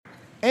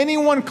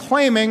Anyone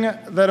claiming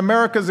that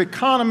America's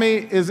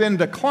economy is in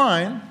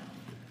decline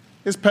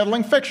is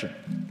peddling fiction.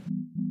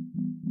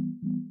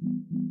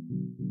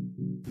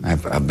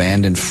 I've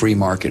abandoned free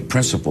market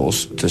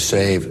principles to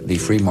save the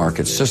free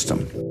market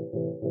system.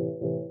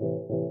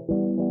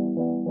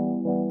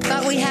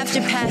 But we have to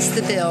pass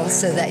the bill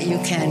so that you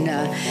can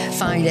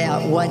find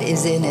out what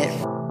is in it.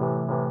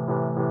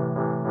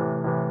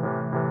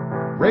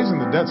 Raising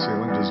the debt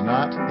ceiling does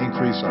not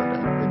increase our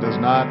debt. It does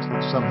not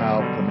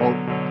somehow promote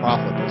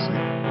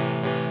profligacy.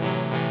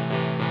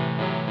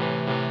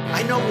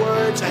 I know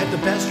words. I have the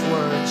best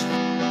words.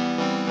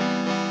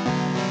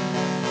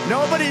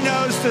 Nobody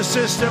knows the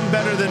system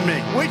better than me,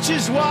 which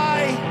is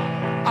why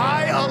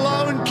I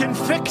alone can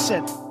fix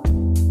it.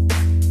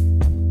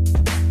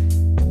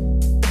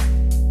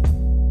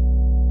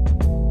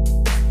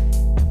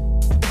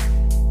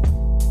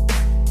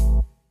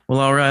 Well,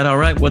 all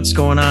right. What's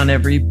going on,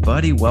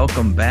 everybody?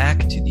 Welcome back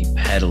to the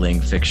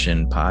Peddling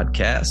Fiction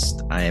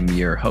Podcast. I am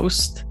your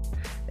host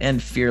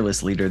and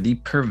fearless leader, the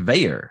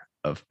purveyor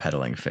of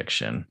peddling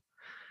fiction,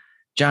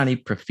 Johnny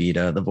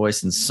Profita, the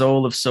voice and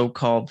soul of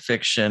so-called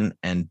fiction,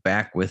 and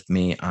back with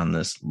me on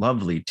this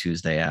lovely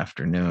Tuesday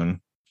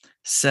afternoon,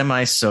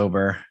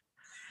 semi-sober,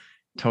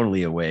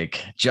 totally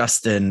awake,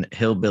 Justin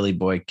Hillbilly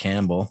Boy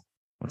Campbell.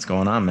 What's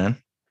going on, man?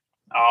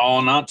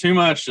 Oh, not too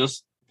much.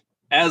 Just,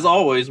 as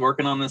always,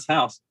 working on this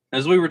house.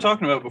 As we were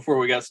talking about before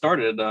we got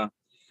started,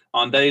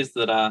 on days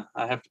that I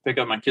have to pick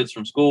up my kids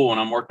from school and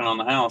I'm working on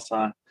the house,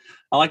 I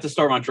like to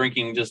start my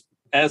drinking just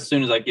as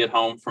soon as I get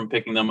home from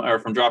picking them or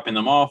from dropping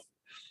them off.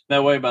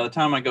 That way, by the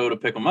time I go to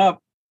pick them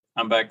up,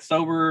 I'm back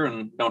sober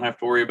and don't have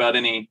to worry about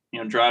any,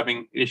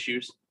 driving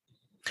issues.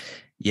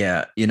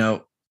 Yeah,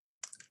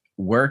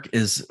 work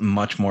is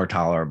much more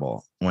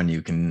tolerable when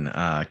you can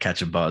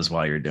catch a buzz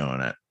while you're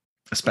doing it,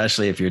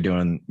 especially if you're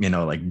doing,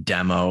 like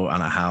demo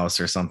on a house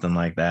or something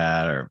like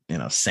that, or,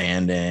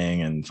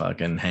 sanding and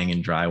fucking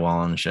hanging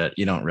drywall and shit.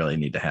 You don't really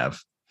need to have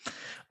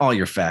all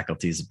your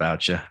faculties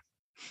about you.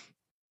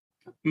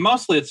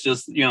 Mostly it's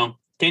just,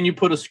 can you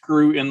put a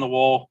screw in the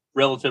wall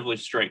relatively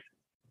straight?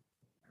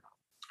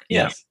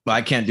 Yes. Well,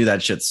 I can't do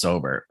that shit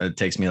sober. It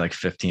takes me like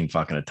 15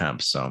 fucking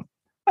attempts. So,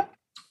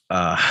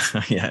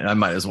 I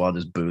might as well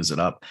just booze it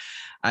up.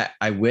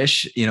 I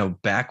wish,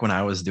 back when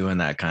I was doing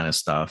that kind of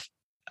stuff,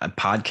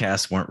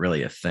 podcasts weren't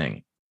really a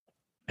thing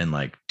in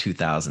like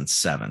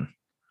 2007,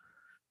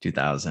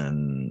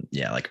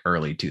 like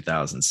early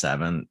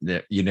 2007.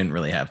 You didn't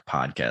really have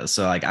podcasts.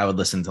 So like I would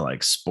listen to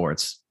like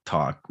sports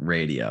talk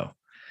radio,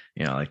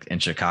 like in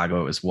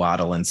Chicago, it was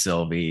Waddle and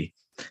Sylvie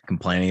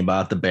complaining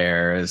about the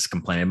Bears,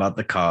 complaining about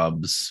the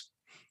Cubs.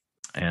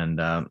 And,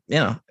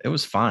 it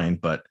was fine.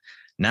 But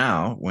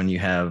now when you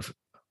have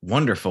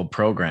wonderful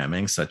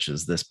programming such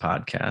as this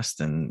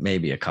podcast and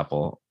maybe a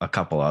couple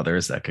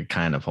others that could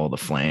kind of hold a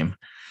flame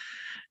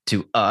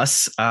to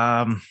us,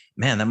 man,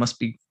 that must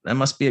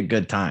be a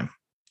good time.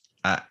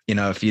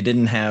 If you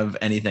didn't have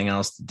anything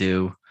else to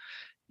do,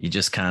 you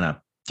just kind of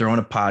throw in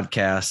a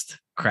podcast,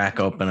 crack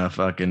open a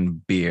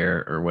fucking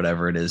beer or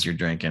whatever it is you're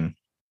drinking,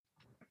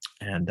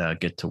 and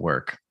get to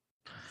work.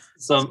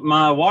 So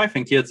my wife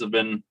and kids have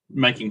been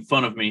making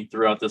fun of me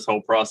throughout this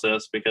whole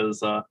process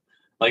because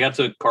I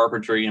took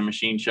carpentry and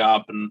machine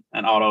shop and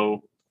an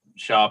auto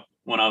shop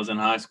when I was in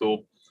high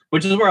school,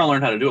 which is where I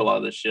learned how to do a lot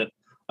of this shit.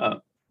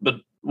 But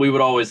we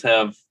would always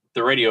have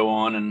the radio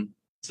on, and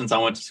since I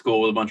went to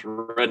school with a bunch of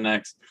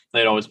rednecks,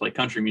 they'd always play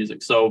country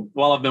music. So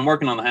while I've been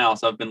working on the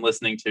house, I've been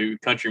listening to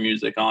country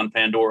music on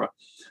Pandora.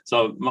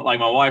 So like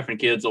my wife and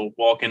kids will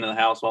walk into the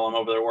house while I'm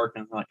over there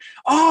working. They're like,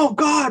 "Oh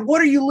God,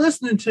 what are you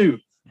listening to?"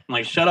 I'm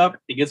like, "Shut up."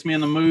 It gets me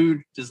in the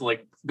mood. Just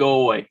like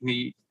go away.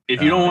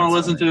 If you don't want to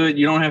listen to it,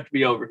 you don't have to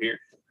be over here.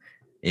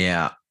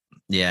 Yeah.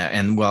 Yeah.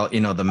 And well,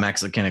 the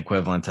Mexican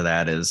equivalent to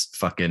that is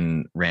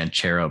fucking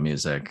ranchero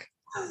music.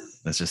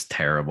 That's just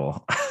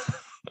terrible.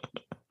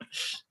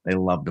 They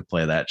love to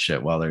play that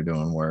shit while they're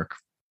doing work.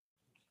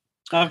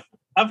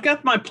 I've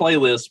got my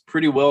playlist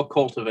pretty well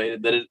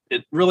cultivated that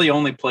it really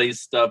only plays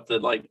stuff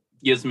that like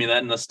gives me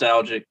that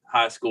nostalgic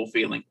high school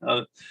feeling.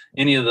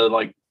 Any of the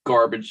like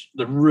garbage,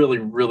 the really,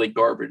 really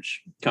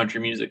garbage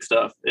country music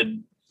stuff,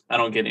 I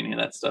don't get any of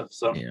that stuff.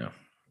 So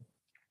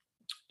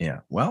yeah.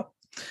 Well,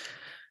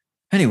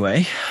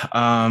 anyway,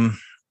 I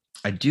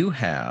do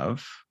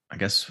have, I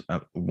guess,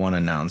 one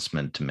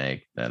announcement to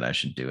make that I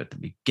should do at the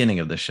beginning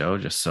of the show,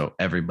 just so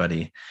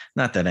everybody,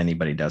 not that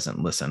anybody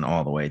doesn't listen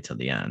all the way to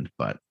the end,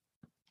 but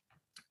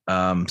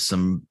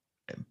some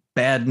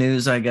bad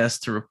news, I guess,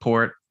 to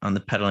report on the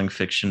peddling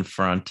fiction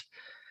front.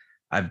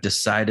 I've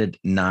decided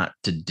not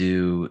to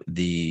do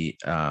the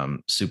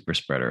super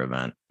spreader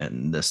event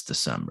in this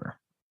December.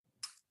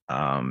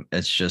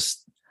 It's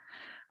just,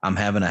 I'm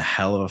having a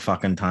hell of a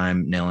fucking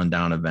time nailing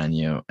down a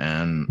venue,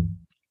 and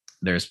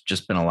there's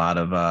just been a lot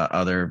of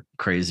other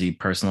crazy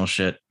personal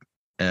shit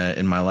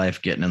in my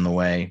life getting in the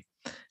way.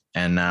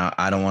 And now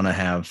I don't want to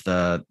have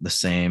the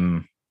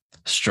same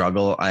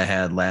struggle I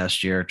had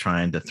last year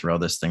trying to throw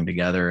this thing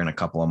together in a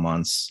couple of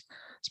months,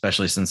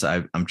 especially since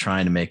I'm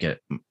trying to make it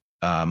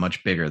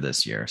much bigger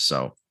this year.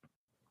 So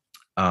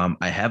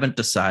I haven't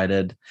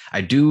decided.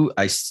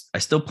 I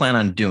still plan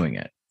on doing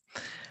it,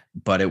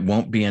 but it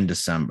won't be in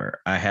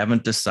December. I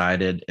haven't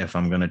decided if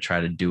I'm going to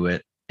try to do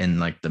it in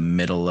like the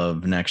middle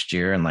of next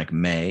year in like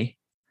May,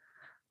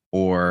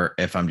 or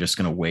if I'm just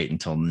going to wait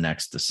until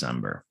next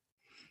December.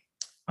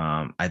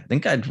 I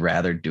think I'd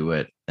rather do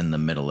it in the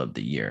middle of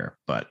the year,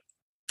 but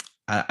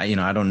I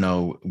don't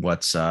know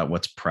what's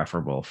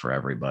preferable for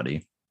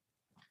everybody.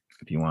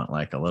 If you want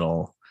like a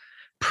little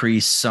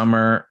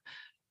pre-summer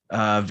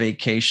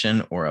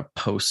vacation or a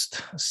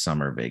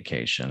post-summer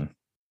vacation,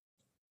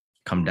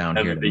 come down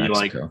here to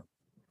Mexico.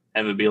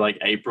 Have it be like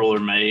April or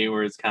May,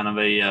 where it's kind of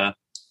a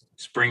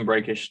spring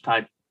breakish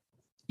type.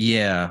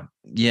 Yeah,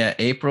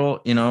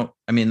 April.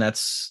 I mean,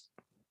 that's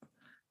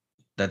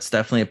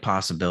definitely a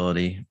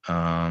possibility.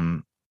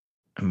 There's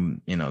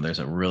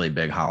a really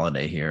big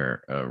holiday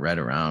here right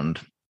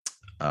around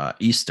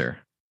Easter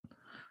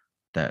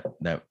that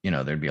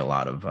there'd be a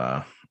lot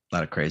of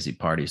crazy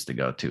parties to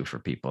go to for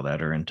people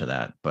that are into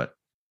that. But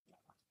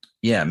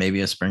yeah,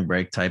 maybe a spring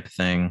break type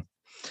thing.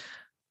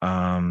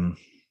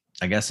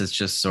 I guess it's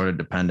just sort of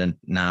dependent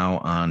now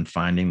on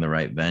finding the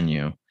right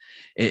venue.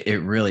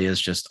 It really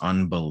is just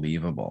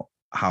unbelievable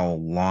how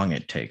long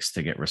it takes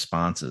to get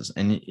responses.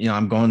 And,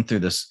 I'm going through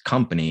this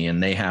company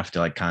and they have to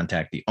like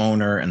contact the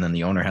owner, and then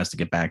the owner has to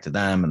get back to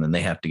them, and then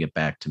they have to get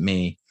back to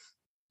me.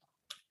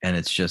 And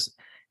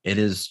it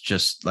is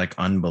just like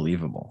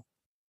unbelievable.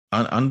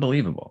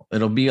 Unbelievable.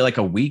 It'll be like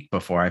a week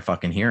before I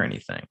fucking hear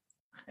anything.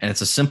 And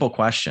it's a simple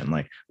question.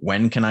 Like,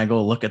 when can I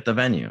go look at the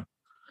venue?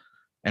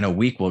 And a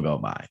week will go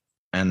by.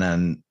 And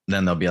then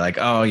they'll be like,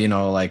 oh,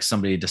 like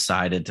somebody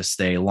decided to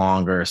stay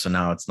longer, so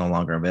now it's no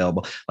longer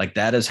available. Like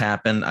that has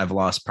happened. I've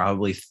lost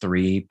probably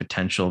 3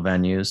 potential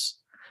venues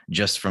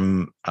just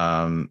from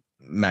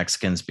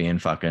Mexicans being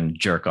fucking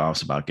jerk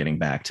offs about getting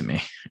back to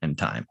me in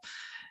time.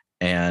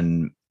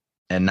 And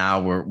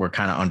now we're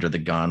kind of under the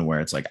gun where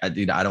it's like, I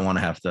don't want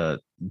to have to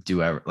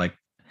do like,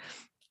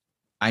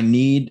 I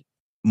need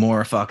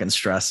more fucking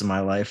stress in my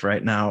life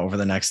right now over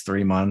the next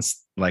 3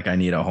 months. Like I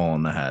need a hole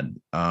in the head.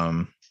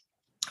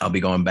 I'll be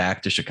going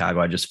back to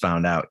Chicago. I just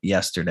found out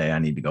yesterday I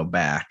need to go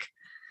back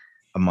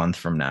a month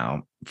from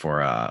now for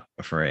a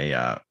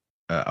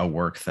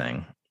work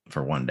thing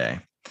for one day.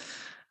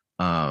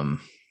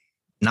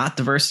 Not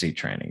diversity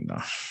training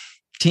though.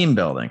 Team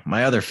building,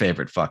 my other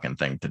favorite fucking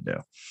thing to do.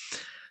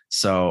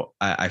 So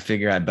I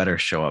figure I better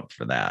show up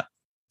for that.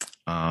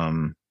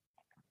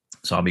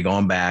 So I'll be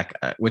going back,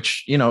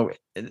 which,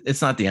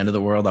 it's not the end of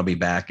the world. I'll be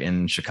back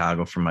in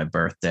Chicago for my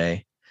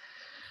birthday.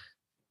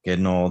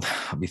 Getting old.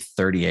 I'll be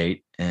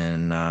 38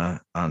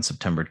 on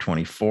September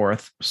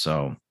 24th.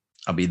 So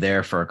I'll be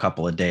there for a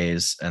couple of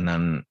days, and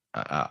then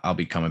I'll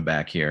be coming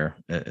back here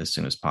as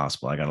soon as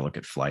possible. I got to look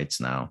at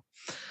flights now.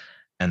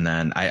 And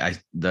then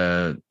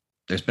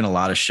there's been a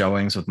lot of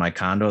showings with my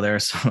condo there.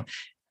 So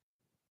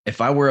if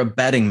I were a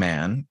betting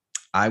man,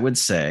 I would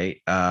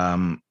say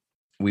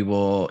we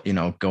will,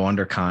 go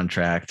under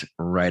contract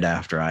right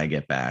after I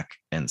get back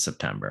in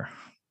September.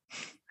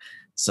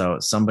 So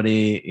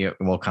somebody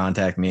will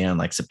contact me on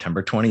like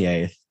September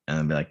 28th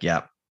and be like,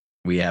 yep,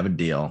 we have a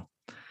deal.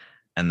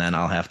 And then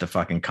I'll have to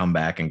fucking come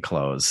back and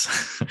close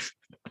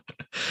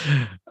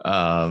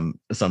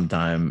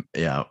sometime,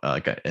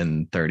 like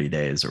in 30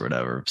 days or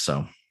whatever.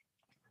 So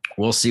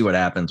we'll see what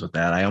happens with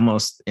that. I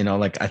almost,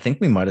 I think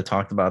we might've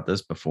talked about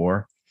this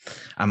before.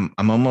 I'm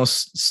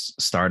almost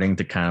starting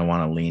to kind of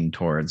want to lean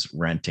towards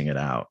renting it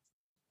out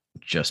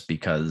just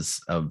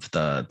because of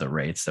the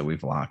rates that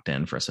we've locked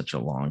in for such a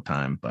long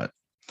time. But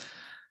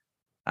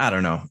I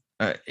don't know.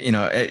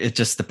 It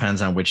just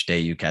depends on which day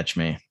you catch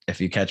me. If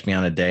you catch me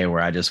on a day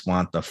where I just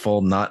want the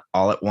full nut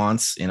all at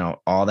once,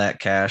 all that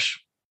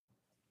cash.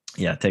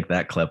 Yeah. Take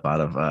that clip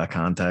out of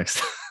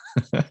context.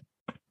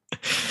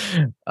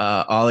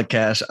 All the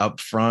cash up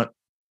front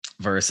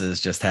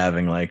versus just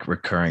having like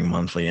recurring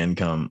monthly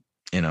income,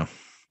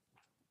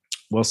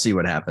 we'll see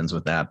what happens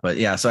with that. But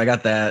yeah, so I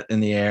got that in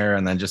the air,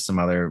 and then just some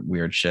other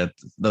weird shit.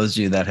 Those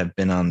of you that have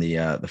been on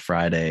the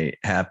Friday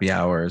happy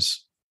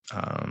hours,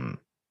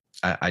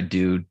 I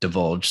do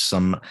divulge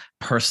some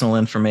personal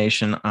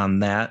information on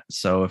that.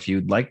 So if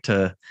you'd like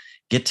to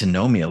get to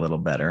know me a little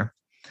better,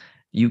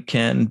 you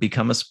can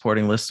become a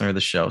supporting listener of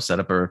the show, set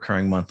up a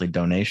recurring monthly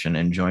donation,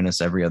 and join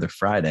us every other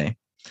Friday.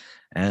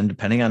 And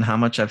depending on how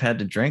much I've had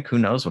to drink, who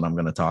knows what I'm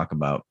going to talk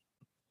about.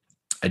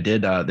 I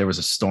did. There was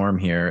a storm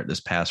here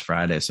this past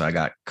Friday, so I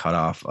got cut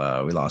off.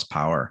 We lost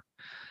power.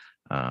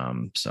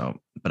 But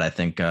I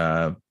think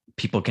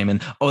people came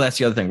in. Oh, that's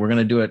the other thing. We're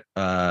going to do it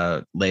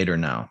later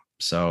now.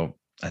 So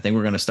I think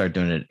we're going to start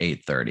doing it at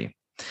 8:30,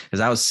 because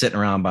I was sitting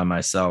around by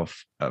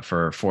myself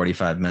for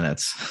 45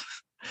 minutes,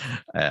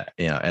 at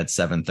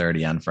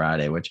 7:30 on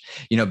Friday, which,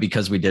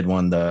 because we did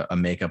a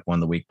makeup one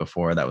the week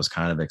before, that was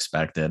kind of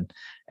expected.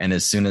 And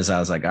as soon as I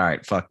was like, all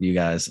right, fuck you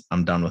guys,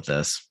 I'm done with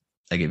this.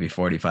 I give you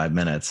 45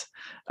 minutes.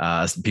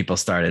 People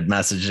started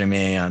messaging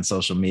me on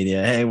social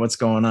media. Hey, what's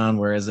going on?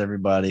 Where is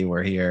everybody?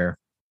 We're here.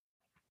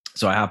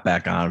 So I hopped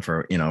back on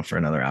for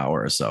another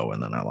hour or so,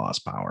 and then I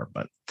lost power.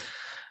 But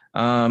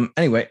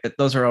anyway,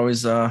 those are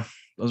always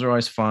those are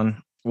always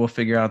fun. We'll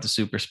figure out the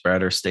super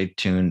spreader. Stay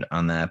tuned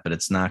on that, but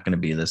it's not going to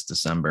be this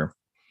December.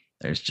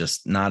 There's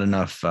just not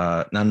enough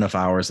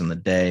hours in the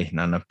day,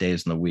 not enough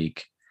days in the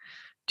week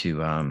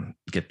to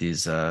get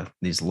these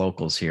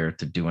locals here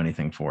to do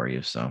anything for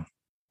you. So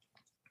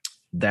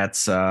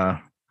that's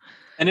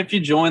and if you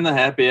join the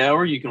happy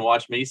hour, you can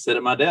watch me sit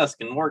at my desk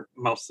and work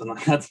most of the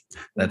night.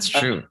 That's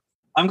true.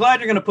 I'm glad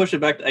you're going to push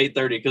it back to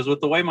 8:30 because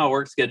with the way my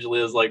work schedule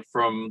is, like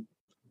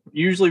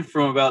usually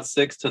from about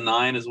 6 to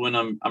 9 is when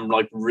I'm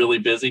like really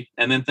busy,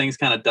 and then things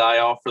kind of die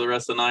off for the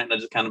rest of the night, and I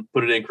just kind of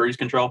put it in cruise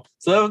control.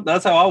 So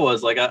that's how I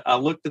was. Like I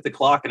looked at the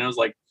clock and it was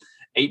like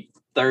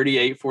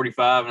 8:30,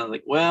 8:45, and I was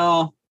like,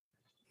 well,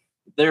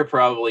 they're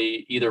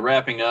probably either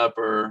wrapping up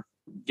or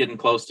getting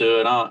close to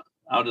it.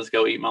 I'll just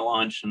go eat my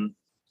lunch, and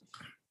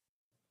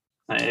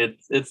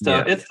it's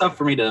tough. Yeah. It's tough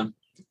for me to,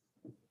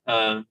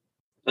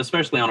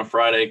 especially on a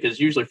Friday, because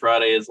usually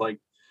Friday is like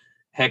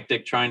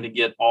hectic trying to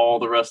get all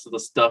the rest of the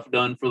stuff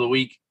done for the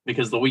week,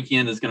 because the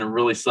weekend is going to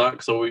really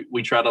suck. So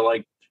we try to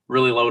like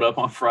really load up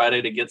on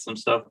Friday to get some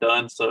stuff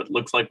done, so it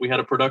looks like we had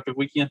a productive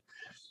weekend.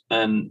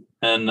 And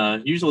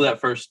usually that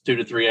first 2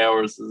 to 3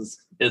 hours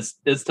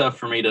it's tough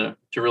for me to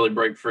really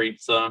break free.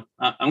 So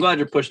I'm glad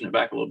you're pushing it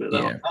back a little bit.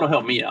 That'll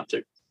help me out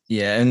too.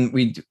 Yeah, and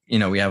we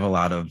have a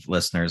lot of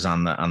listeners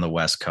on the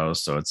West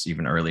Coast, so it's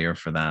even earlier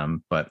for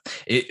them. But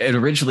it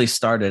originally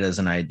started as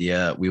an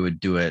idea. We would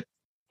do it,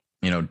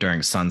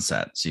 during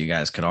sunset, so you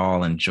guys could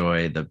all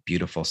enjoy the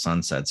beautiful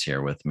sunsets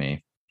here with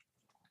me.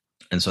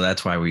 And so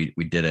that's why we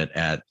did it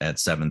at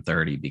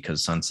 7:30,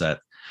 because sunset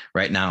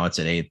right now it's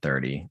at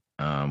 8:30.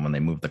 When they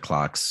move the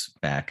clocks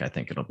back, I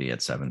think it'll be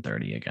at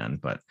 7:30 again.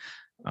 But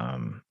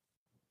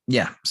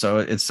yeah, so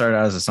it started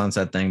out as a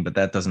sunset thing, but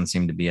that doesn't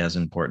seem to be as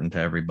important to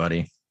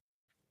everybody.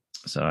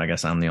 So I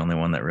guess I'm the only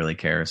one that really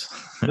cares.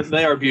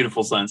 They are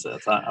beautiful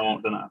sunsets. I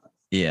won't deny that.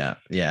 Yeah.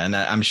 And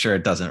I'm sure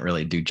it doesn't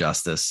really do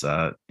justice.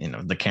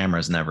 The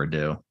cameras never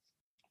do.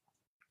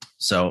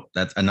 So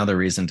that's another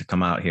reason to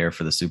come out here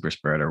for the super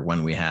spreader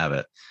when we have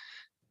it.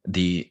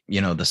 The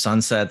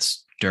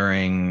sunsets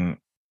during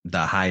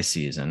the high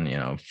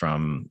season,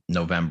 from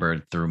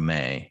November through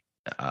May,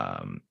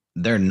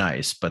 they're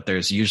nice, but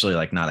there's usually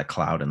like not a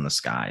cloud in the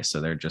sky.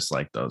 So they're just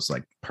like those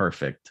like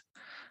perfect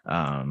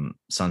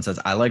sunsets.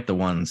 I like the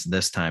ones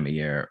this time of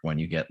year when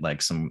you get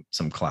like some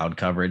cloud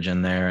coverage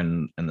in there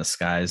and the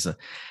skies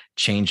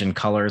change in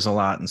colors a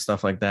lot and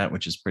stuff like that,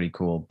 which is pretty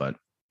cool. But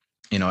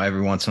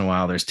every once in a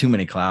while there's too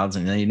many clouds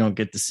and then you don't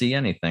get to see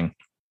anything.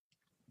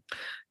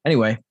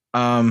 Anyway,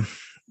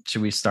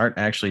 should we start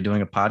actually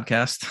doing a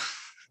podcast?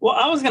 Well,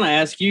 I was going to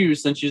ask you,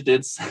 since you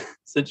did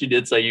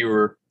say you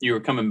were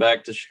coming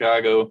back to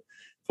Chicago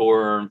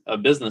for a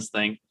business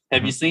thing.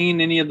 Have you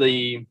seen any of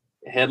the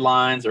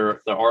headlines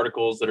or the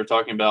articles that are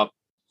talking about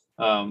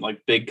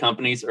like big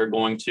companies are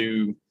going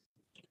to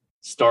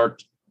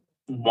start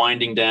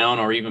winding down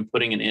or even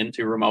putting an end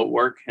to remote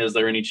work? Is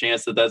there any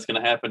chance that that's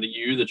going to happen to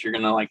you, that you're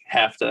going to like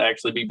have to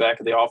actually be back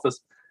at the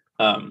office?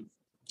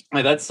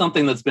 That's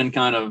something that's been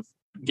kind of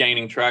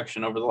gaining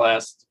traction over the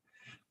last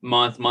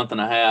month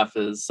and a half,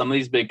 is some of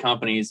these big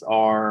companies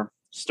are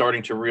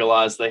starting to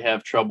realize they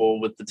have trouble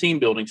with the team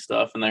building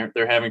stuff, and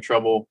they're having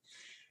trouble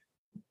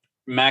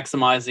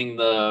maximizing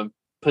the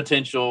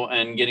potential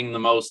and getting the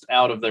most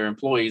out of their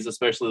employees,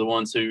 especially the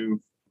ones who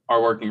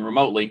are working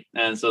remotely.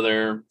 And so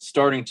they're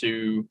starting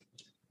to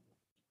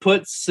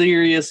put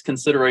serious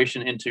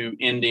consideration into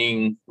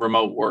ending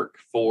remote work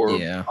for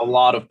a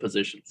lot of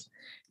positions.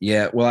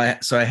 Yeah, well,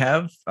 I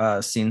have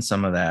seen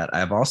some of that.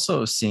 I've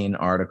also seen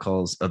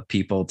articles of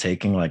people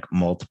taking like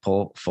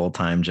multiple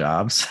full-time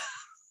jobs,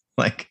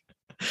 like,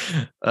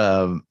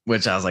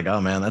 which I was like,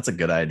 oh man, that's a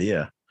good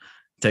idea.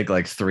 Take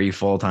like 3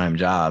 full-time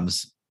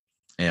jobs,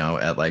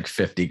 at like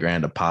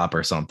 $50,000 a pop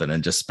or something,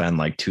 and just spend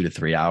like 2 to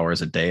 3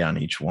 hours a day on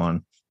each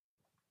one.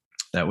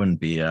 That wouldn't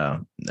be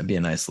that'd be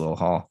a nice little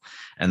haul.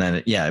 And then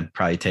it'd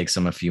probably takes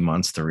them a few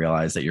months to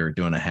realize that you're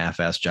doing a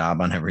half-ass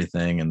job on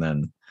everything, and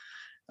then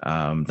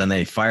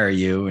they fire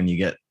you and you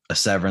get a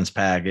severance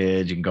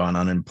package. You can go on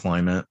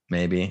unemployment,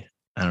 maybe.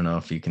 I don't know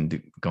if you can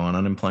go on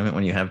unemployment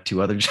when you have 2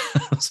 other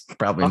jobs.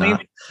 Probably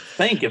not.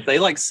 Think if they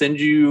like send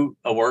you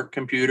a work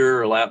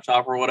computer or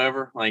laptop or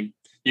whatever, like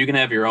you can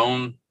have your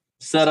own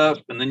setup,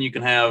 and then you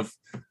can have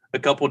a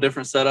couple of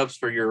different setups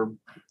for your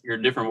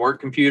different work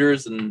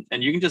computers, and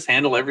you can just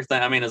handle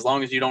everything. I mean, as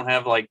long as you don't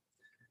have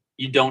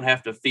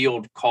to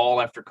field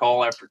call after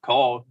call after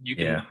call, you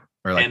can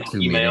or like 2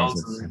 emails.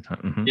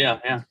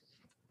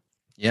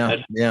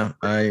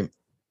 I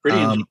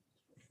pretty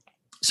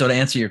so to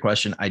answer your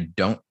question, I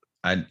don't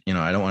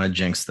want to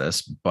jinx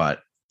this, but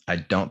I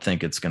don't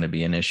think it's going to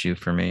be an issue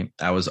for me.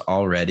 I was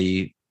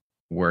already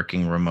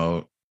working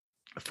remote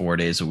 4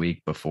 days a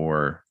week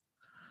before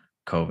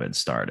COVID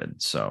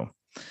started. So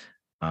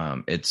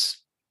it's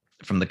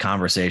from the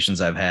conversations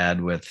I've had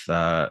with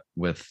the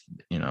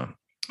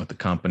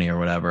company or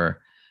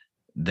whatever,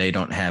 they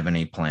don't have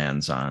any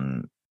plans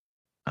on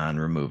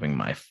removing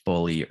my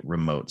fully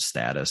remote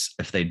status.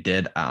 If they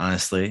did,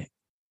 honestly,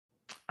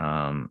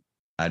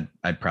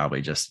 I'd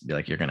probably just be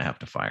like, you're going to have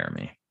to fire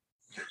me.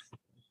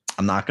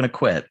 I'm not going to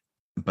quit,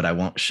 but I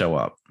won't show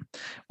up.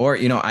 Or,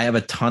 I have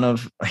a ton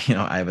of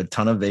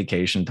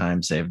vacation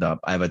time saved up.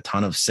 I have a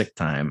ton of sick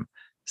time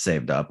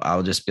saved up.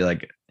 I'll just be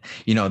like,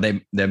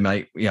 they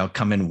might,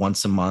 come in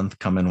once a month,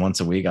 come in once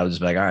a week. I'll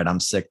just be like, all right, I'm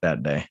sick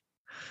that day.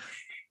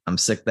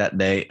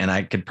 And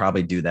I could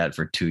probably do that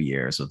for 2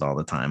 years with all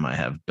the time I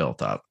have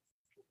built up,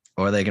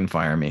 or they can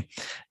fire me.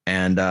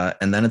 And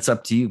then it's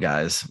up to you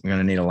guys. We're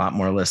going to need a lot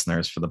more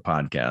listeners for the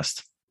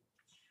podcast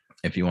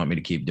if you want me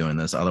to keep doing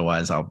this.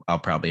 Otherwise, I'll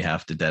probably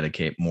have to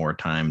dedicate more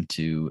time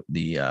to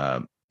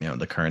the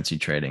the currency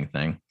trading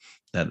thing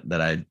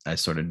that I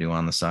sort of do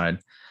on the side.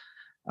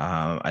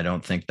 I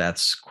don't think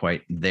that's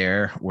quite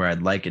there where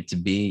I'd like it to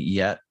be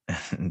yet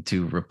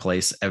to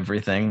replace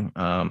everything,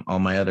 all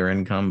my other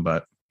income.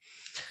 But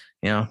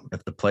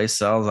if the place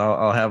sells,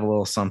 I'll have a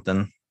little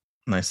something,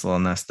 nice little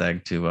nest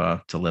egg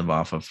to live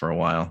off of for a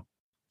while.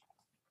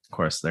 Of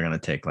course, they're going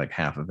to take like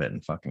half of it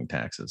in fucking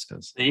taxes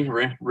because you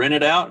rent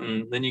it out,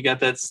 and then you got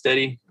that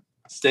steady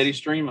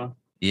stream of.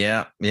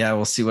 Yeah.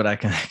 We'll see what I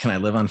can I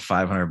live on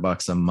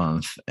 $500 a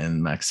month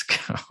in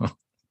Mexico?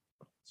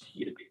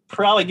 You'd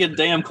probably get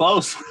damn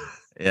close.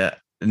 Yeah,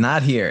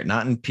 not here,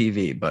 not in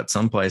PV, but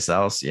someplace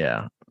else.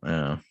 Yeah.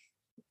 So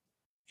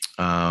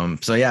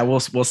yeah,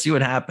 we'll see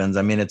what happens.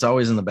 I mean, it's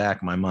always in the back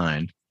of my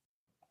mind,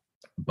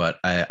 but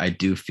I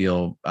do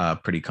feel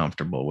pretty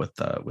comfortable with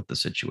the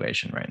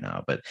situation right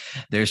now. But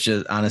there's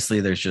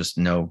just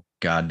no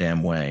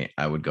goddamn way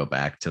I would go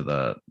back to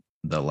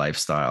the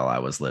lifestyle I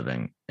was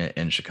living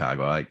in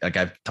Chicago. Like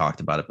I've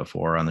talked about it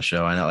before on the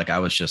show. I know, like I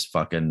was just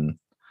fucking.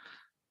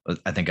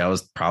 I think I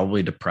was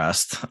probably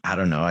depressed. I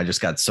don't know. I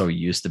just got so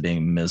used to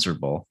being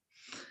miserable.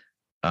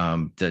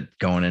 That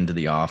going into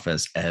the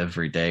office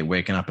every day,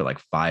 waking up at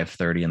like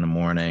 5:30 in the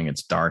morning.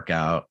 It's dark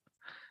out.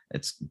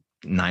 It's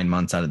 9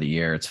 months out of the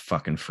year. It's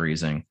fucking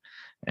freezing.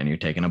 And you're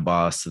taking a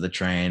bus to the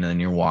train, and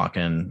then you're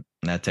walking, and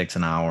that takes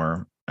an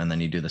hour. And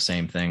then you do the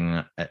same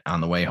thing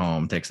on the way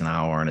home. It takes an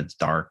hour, and it's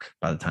dark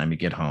by the time you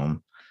get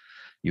home.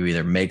 You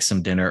either make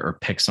some dinner or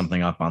pick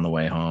something up on the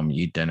way home.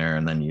 You eat dinner,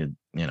 and then you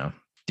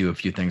do a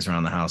few things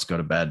around the house, go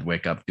to bed,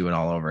 wake up, do it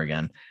all over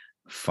again.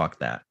 Fuck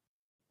that.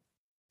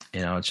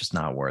 It's just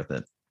not worth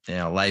it.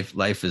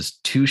 Life is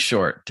too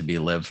short to be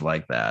lived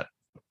like that.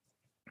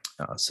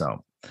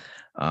 So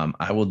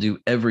I will do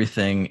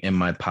everything in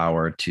my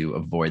power to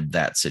avoid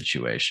that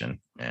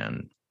situation.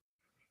 And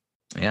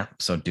yeah,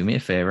 so do me a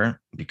favor,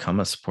 become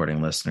a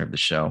supporting listener of the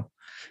show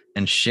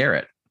and share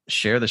it.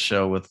 Share the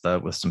show with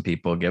some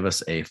people. Give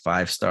us a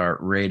 5-star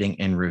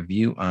rating and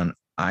review on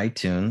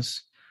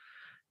iTunes.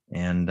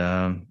 And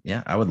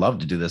I would love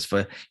to do this.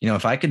 But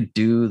if I could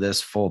do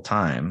this full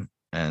time,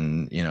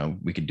 and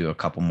we could do a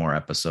couple more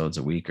episodes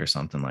a week or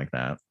something like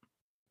that,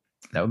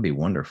 that would be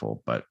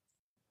wonderful. But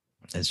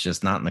it's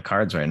just not in the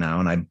cards right now,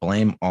 and I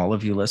blame all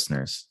of you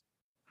listeners.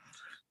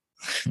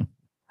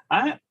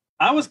 I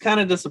was kind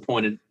of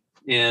disappointed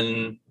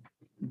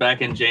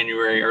back in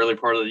January, early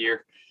part of the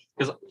year,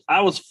 because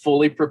I was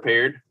fully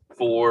prepared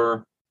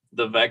for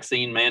the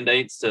vaccine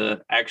mandates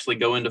to actually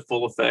go into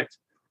full effect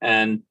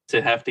and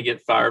to have to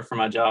get fired from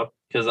my job,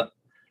 because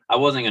I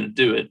wasn't going to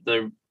do it.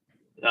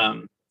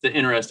 The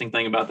interesting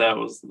thing about that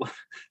was,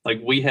 like,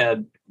 we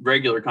had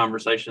regular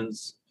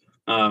conversations,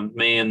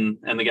 me and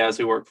the guys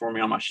who work for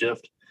me on my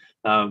shift,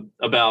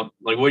 about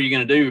like, what are you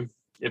going to do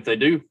if they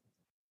do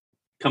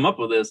come up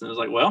with this? And it was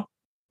like, well,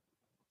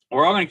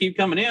 we're all going to keep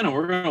coming in, and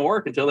we're going to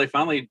work until they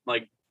finally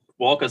like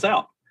walk us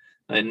out.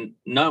 And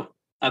no,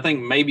 I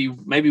think maybe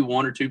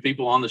 1 or 2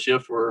 people on the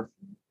shift were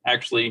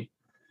actually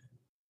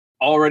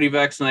already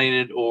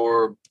vaccinated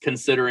or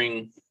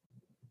considering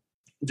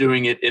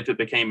doing it if it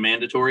became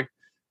mandatory.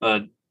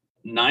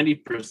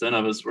 90%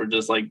 of us were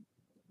just like,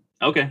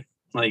 okay,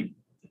 like,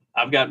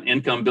 I've got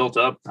income built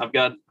up. I've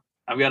got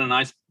a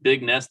nice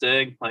big nest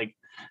egg. Like,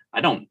 I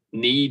don't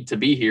need to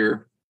be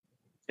here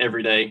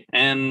every day.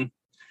 And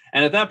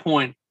at that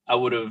point, I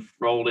would have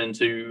rolled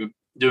into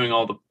doing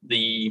all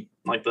the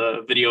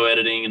video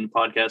editing and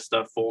podcast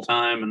stuff full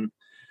time,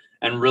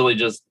 and really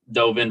just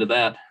dove into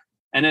that.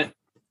 And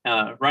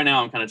right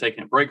now I'm kind of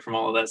taking a break from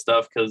all of that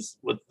stuff, because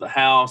with the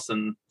house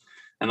and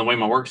the way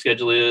my work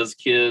schedule is,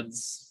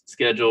 kids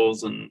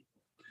schedules and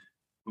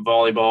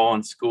volleyball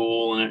and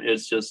school, and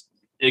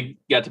it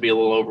got to be a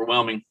little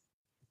overwhelming.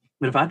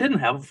 But if I didn't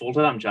have a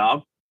full-time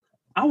job,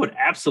 I would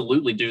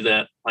absolutely do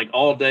that, like,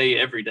 all day,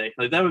 every day.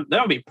 Like, that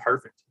would be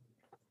perfect.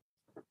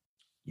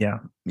 Yeah.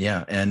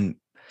 And,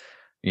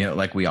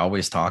 like we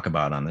always talk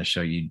about on this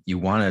show, you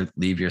want to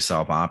leave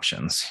yourself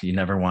options. You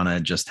never want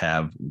to just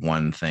have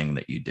one thing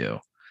that you do,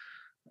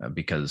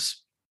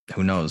 because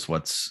who knows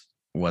what's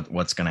going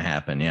to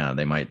happen. Yeah.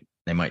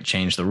 They might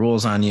change the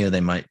rules on you.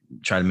 They might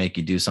try to make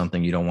you do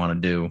something you don't want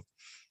to do.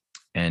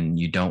 And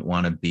you don't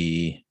want to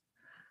be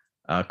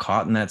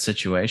caught in that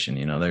situation.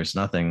 There's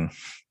nothing.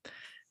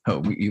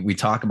 We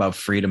talk about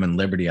freedom and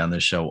liberty on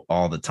this show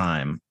all the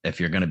time. If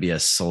you're going to be a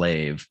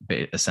slave,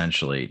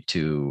 essentially,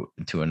 to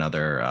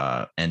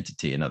another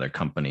entity, another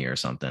company or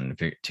something,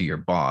 to your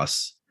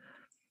boss,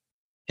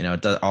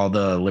 all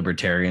the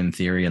libertarian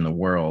theory in the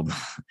world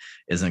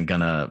isn't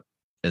going to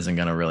isn't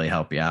going to really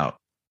help you out.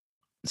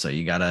 So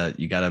you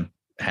gotta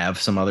have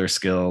some other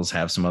skills,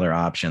 have some other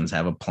options,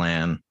 have a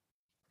plan,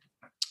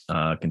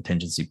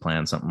 contingency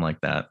plan, something like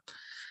that,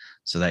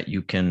 so that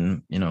you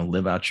can,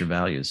 live out your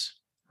values.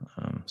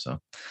 So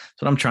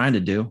that's what I'm trying to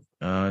do.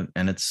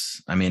 And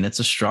it's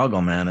a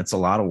struggle, man. It's a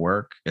lot of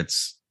work.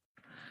 It's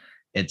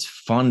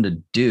fun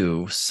to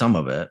do some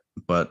of it,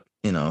 but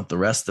the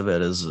rest of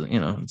it is,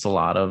 it's a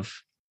lot of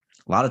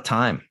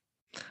time,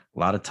 a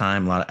lot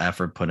of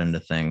effort put into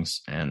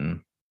things.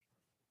 And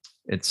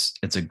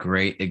it's a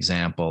great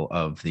example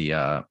of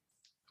the,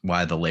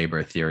 why the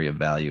labor theory of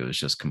value is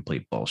just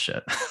complete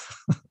bullshit.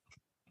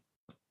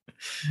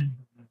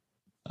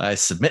 I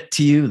submit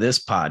to you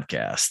this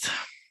podcast.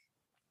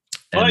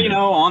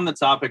 Well, on the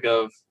topic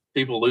of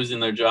people losing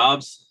their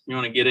jobs, you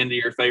want to get into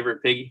your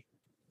favorite piggy?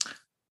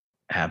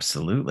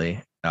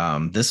 Absolutely.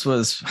 This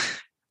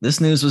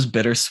news was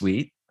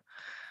bittersweet.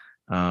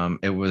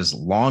 It was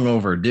long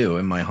overdue,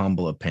 in my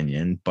humble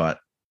opinion, but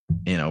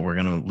we're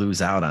going to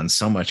lose out on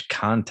so much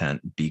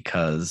content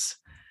because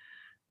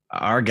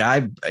our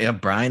guy,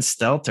 Brian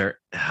Stelter,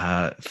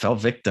 fell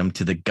victim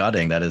to the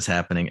gutting that is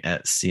happening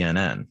at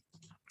CNN.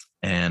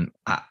 And,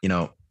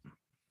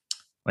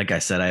 like I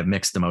said, I have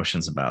mixed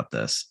emotions about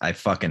this. I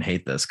fucking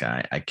hate this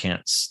guy. I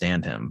can't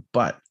stand him.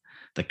 But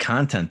the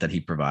content that he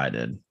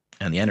provided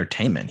and the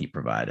entertainment he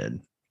provided,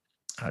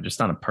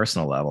 just on a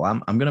personal level, I'm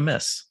going to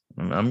miss.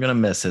 I'm going to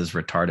miss his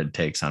retarded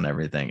takes on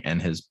everything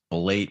and his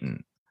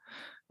blatant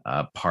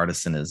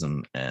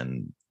partisanism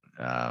and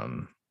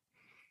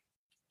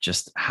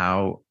just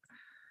how,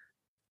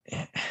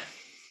 I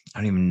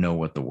don't even know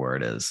what the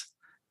word is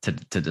to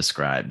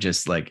describe.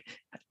 Just like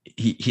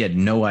he had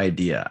no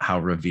idea how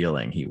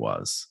revealing he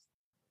was.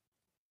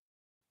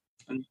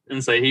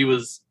 And so he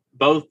was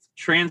both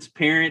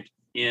transparent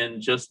in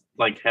just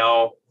like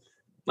how,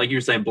 like you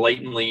were saying,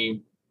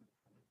 blatantly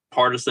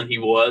partisan he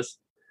was,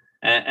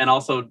 and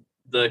also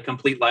the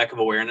complete lack of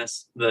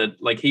awareness that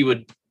like he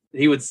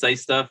would say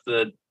stuff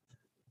that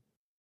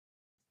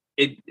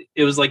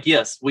it was like,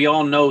 yes, we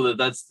all know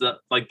that's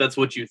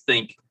what you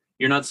think.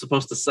 You're not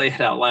supposed to say it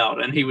out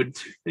loud. And he would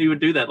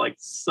do that like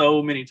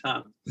so many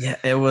times. Yeah,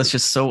 it was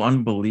just so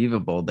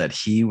unbelievable that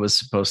he was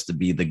supposed to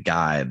be the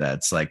guy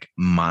that's like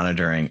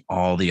monitoring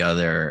all the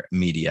other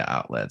media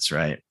outlets,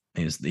 right?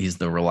 He's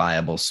the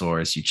reliable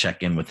source. You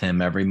check in with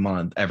him every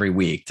month, every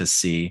week to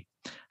see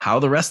how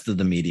the rest of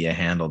the media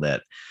handled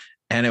it.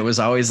 And it was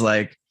always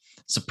like,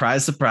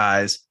 surprise,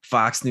 surprise,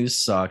 Fox News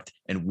sucked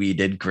and we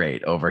did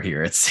great over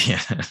here at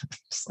CNN.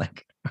 Just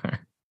like,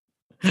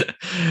 all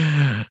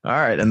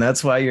right. And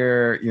that's why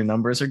your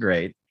numbers are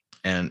great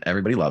and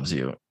everybody loves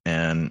you.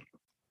 And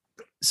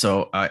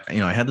so I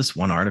had this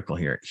one article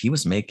here. He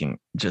was making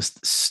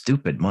just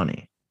stupid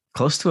money,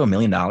 close to $1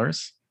 million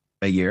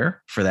a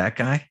year for that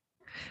guy.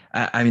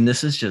 I mean,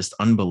 this is just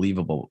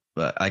unbelievable.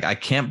 Like, I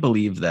can't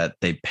believe that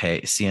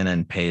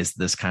CNN pays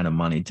this kind of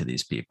money to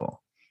these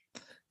people.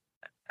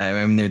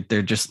 I mean,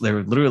 they're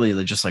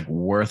literally just like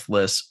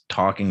worthless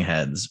talking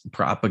heads,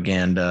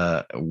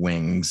 propaganda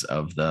wings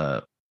of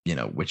the,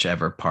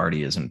 whichever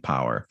party is in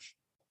power.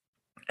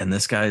 And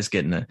this guy's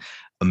getting $1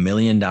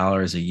 million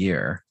a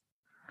year.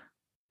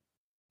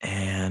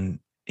 And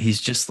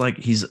he's just like,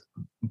 he's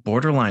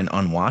borderline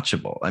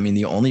unwatchable. I mean,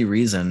 the only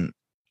reason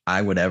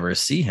I would ever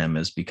see him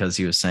is because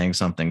he was saying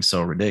something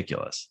so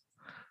ridiculous.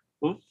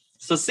 Well,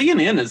 so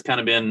CNN has kind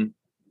of been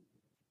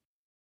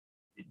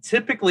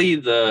typically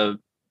the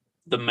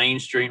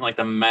mainstream, like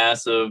the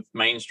massive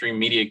mainstream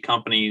media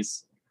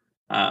companies.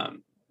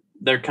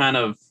 They're kind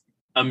of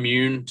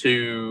immune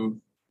to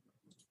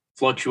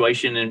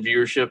fluctuation in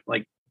viewership.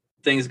 Like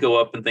things go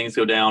up and things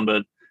go down,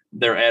 but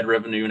their ad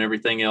revenue and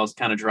everything else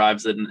kind of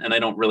drives it. And they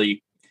don't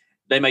really,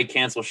 they may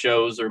cancel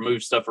shows or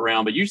move stuff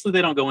around, but usually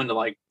they don't go into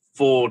like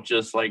full,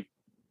 just like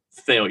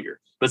failure.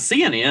 But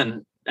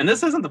CNN, and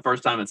this isn't the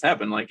first time it's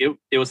happened. Like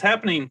it was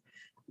happening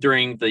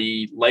during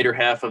the later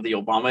half of the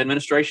Obama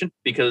administration,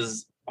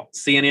 because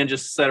CNN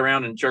just sat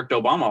around and jerked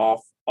Obama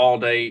off all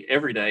day,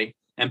 every day.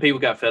 And people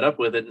got fed up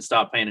with it and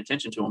stopped paying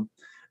attention to him.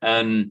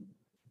 And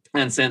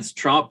since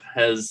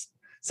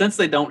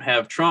they don't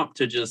have Trump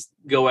to just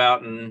go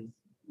out and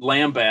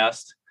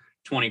lambast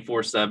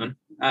 24/7,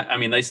 I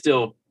mean, they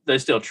still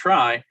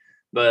try,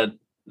 but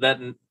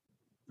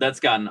that's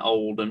gotten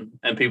old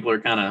and people are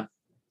kind of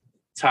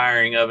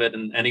tiring of it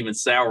and even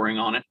souring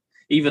on it.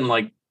 Even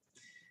like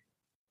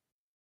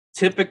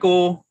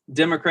typical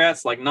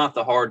Democrats, like not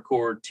the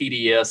hardcore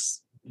TDS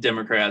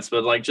Democrats,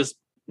 but like just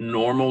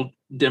normal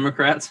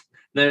Democrats,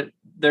 they're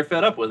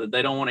fed up with it.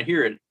 They don't want to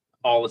hear it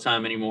all the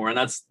time anymore. And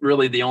that's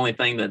really the only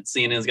thing that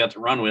CNN's got to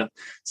run with.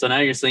 So now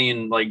you're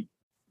seeing like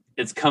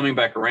it's coming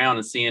back around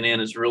and CNN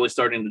is really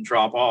starting to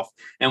drop off.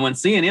 And when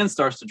CNN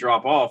starts to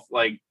drop off,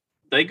 like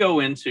they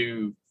go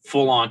into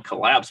full on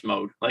collapse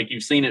mode. Like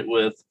you've seen it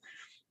with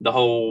the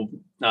whole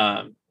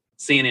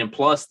CNN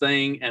Plus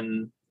thing,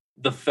 and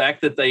the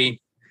fact that they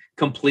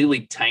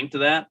completely tanked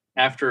that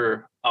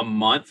after a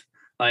month.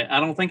 Like, I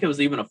don't think it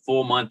was even a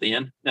full month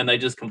in, and they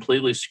just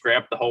completely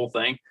scrapped the whole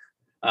thing.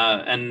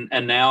 And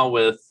now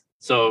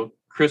so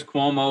Chris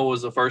Cuomo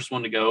was the first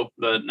one to go,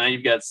 but now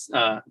you've got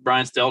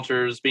Brian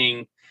Stelter's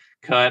being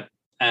cut,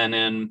 and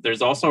then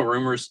there's also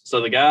rumors.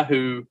 So the guy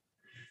who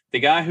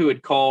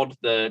had called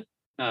that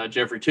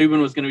Jeffrey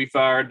Toobin was going to be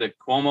fired, that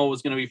Cuomo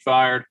was going to be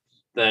fired,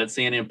 that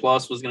CNN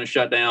Plus was going to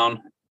shut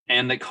down,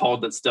 and they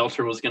called that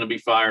Stelter was going to be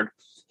fired.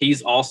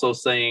 He's also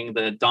saying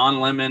that Don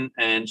Lemon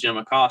and Jim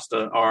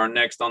Acosta are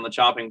next on the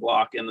chopping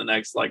block in the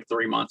next like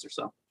 3 months or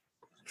so.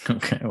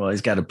 Okay. Well,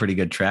 he's got a pretty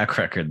good track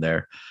record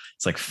there.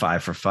 It's like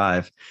 5 for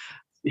 5.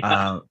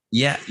 Yeah.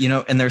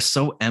 And they're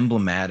so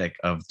emblematic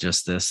of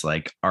just this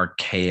like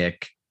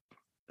archaic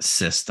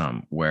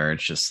system where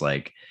it's just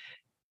like,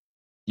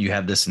 you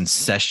have this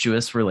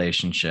incestuous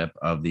relationship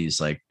of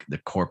these like the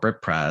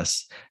corporate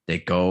press. They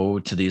go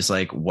to these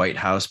like White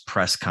House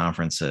press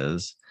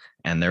conferences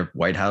and their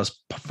White House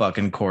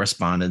fucking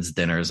correspondence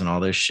dinners and all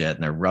this shit.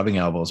 And they're rubbing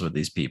elbows with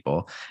these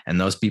people, and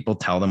those people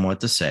tell them what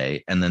to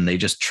say. And then they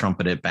just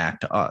trumpet it back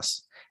to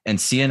us. And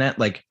CNN,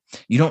 like,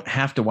 you don't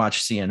have to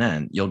watch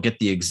CNN. You'll get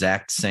the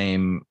exact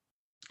same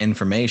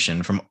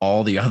information from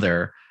all the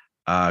other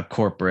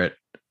corporate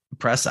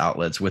press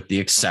outlets, with the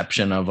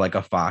exception of like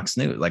a Fox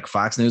News. Like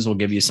Fox News will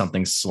give you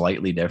something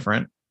slightly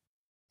different,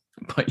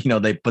 but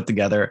they put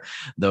together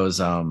those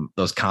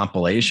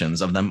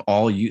compilations of them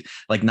all,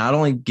 like not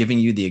only giving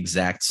you the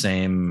exact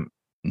same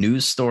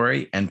news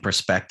story and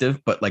perspective,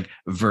 but like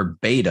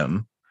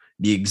verbatim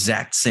the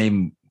exact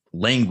same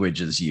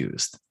language is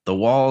used. The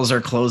walls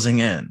are closing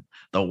in.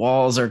 The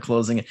walls are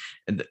closing.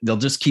 They'll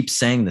just keep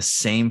saying the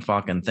same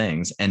fucking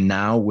things. And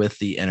now with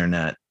the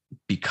internet,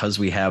 because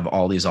we have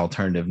all these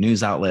alternative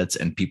news outlets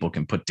and people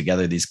can put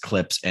together these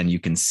clips and you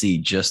can see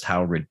just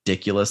how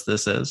ridiculous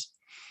this is.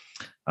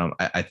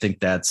 I think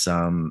that's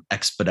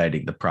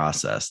expediting the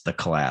process, the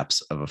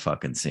collapse of a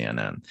fucking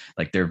CNN.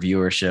 Like their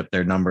viewership,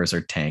 their numbers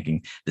are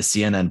tanking. The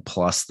CNN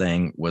Plus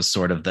thing was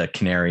sort of the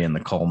canary in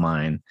the coal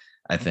mine,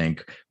 I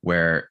think,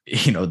 where,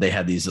 they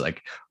had these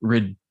like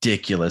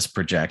ridiculous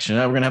projections.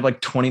 We're going to have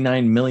like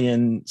 29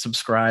 million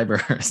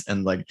subscribers,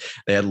 and like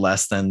they had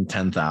less than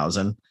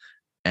 10,000,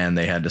 and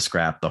they had to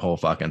scrap the whole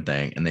fucking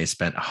thing. And they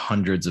spent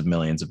hundreds of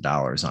millions of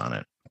dollars on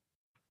it.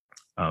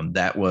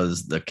 That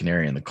was the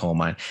canary in the coal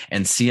mine,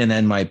 and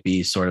CNN might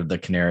be sort of the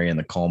canary in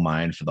the coal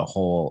mine for the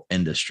whole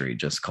industry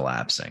just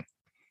collapsing.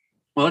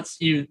 Well,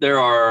 there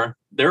are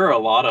a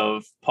lot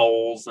of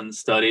polls and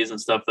studies and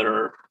stuff that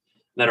are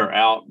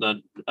out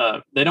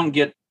that they don't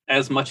get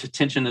as much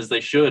attention as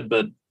they should,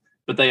 but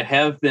they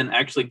have been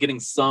actually getting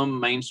some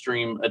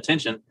mainstream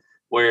attention,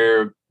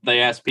 where they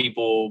ask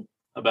people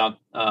about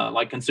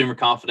like consumer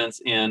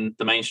confidence in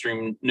the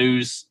mainstream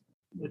news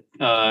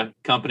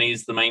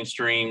companies, the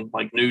mainstream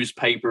like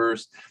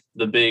newspapers,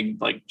 the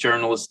big like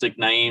journalistic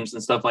names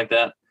and stuff like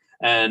that.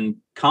 And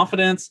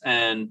confidence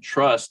and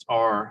trust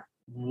are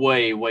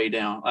way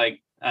down,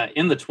 like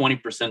in the 20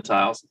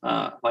 percentiles.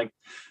 Like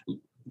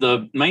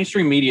the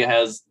mainstream media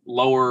has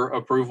lower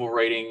approval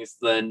ratings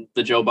than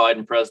the Joe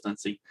Biden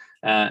presidency.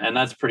 And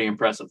that's pretty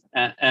impressive.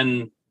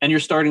 And you're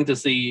starting to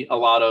see a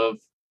lot of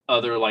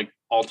other like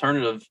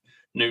alternative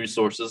news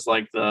sources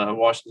like the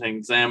Washington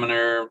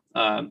Examiner,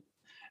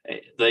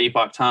 the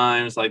Epoch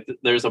Times, like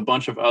there's a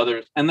bunch of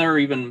others, and there are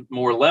even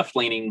more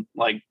left-leaning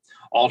like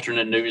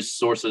alternate news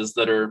sources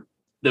that are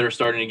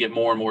starting to get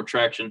more and more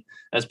traction,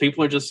 as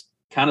people are just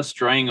kind of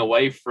straying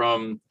away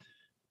from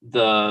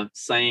the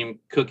same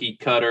cookie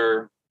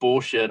cutter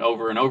bullshit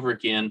over and over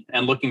again,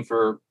 and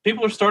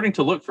people are starting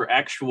to look for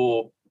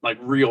actual like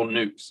real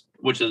news,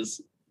 which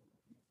is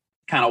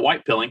kind of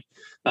white pilling.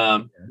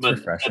 But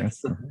refreshing.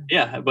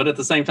 But at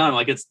the same time,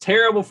 like it's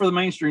terrible for the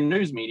mainstream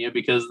news media,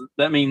 because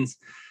that means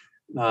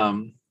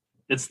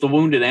it's the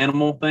wounded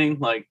animal thing.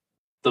 Like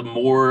the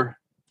more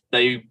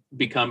they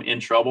become in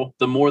trouble,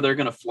 the more they're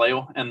going to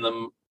flail, and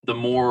the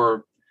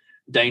more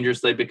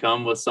dangerous they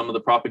become with some of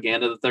the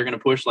propaganda that they're going to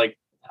push. Like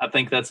I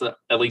think that's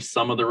at least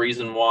some of the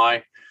reason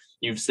why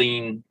you've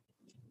seen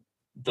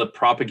the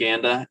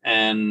propaganda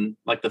and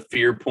like the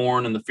fear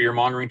porn and the fear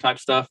mongering type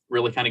stuff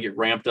really kind of get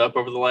ramped up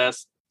over the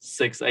last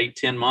 6, 8,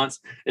 10 months,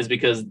 is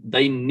because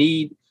they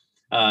need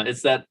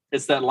it's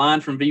that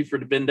line from V for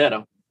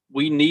Vendetta.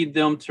 We need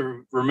them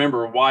to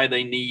remember why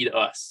they need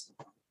us.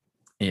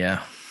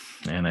 Yeah.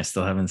 And I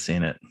still haven't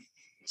seen it.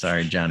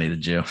 Sorry, Johnny the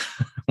Jew.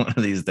 One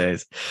of these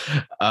days.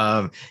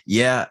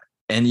 Yeah.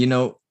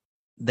 And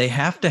they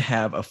have to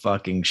have a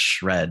fucking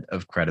shred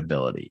of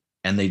credibility,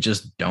 and they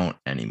just don't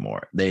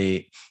anymore.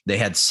 They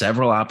had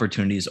several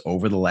opportunities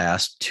over the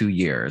last 2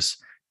 years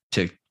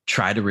to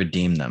try to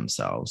redeem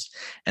themselves.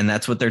 And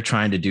that's what they're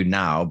trying to do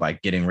now by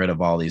getting rid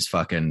of all these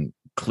fucking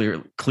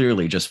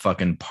clearly just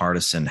fucking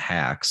partisan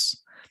hacks.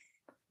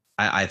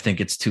 I think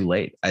it's too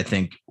late. I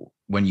think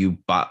when you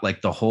bought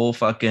like the whole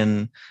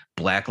fucking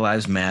Black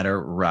Lives Matter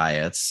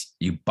riots,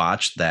 you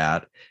botched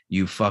that.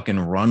 You fucking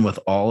run with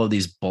all of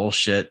these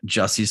bullshit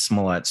Jussie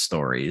Smollett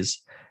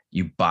stories.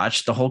 You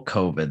botched the whole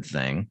COVID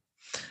thing.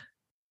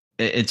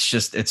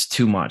 It's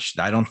too much.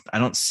 I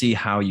don't see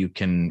how you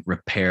can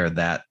repair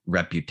that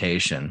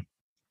reputation,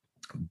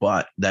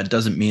 but that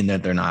doesn't mean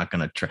that they're not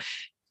going to try.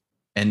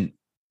 And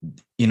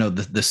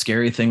the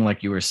scary thing,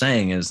 like you were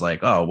saying, is like,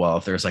 oh, well,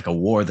 if there's like a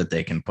war that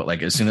they can put,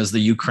 like as soon as the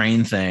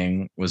Ukraine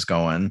thing was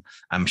going,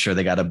 I'm sure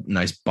they got a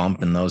nice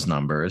bump in those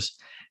numbers.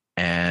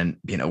 And,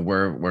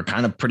 we're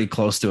kind of pretty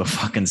close to a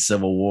fucking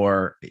civil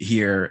war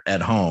here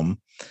at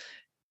home.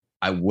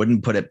 I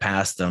wouldn't put it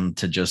past them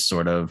to just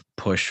sort of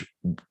push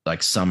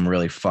like some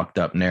really fucked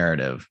up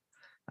narrative.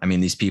 I mean,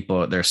 these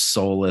people, they're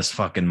soulless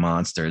fucking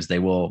monsters. They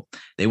will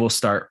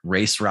start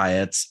race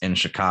riots in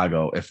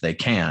Chicago if they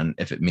can,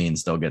 if it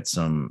means they'll get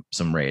some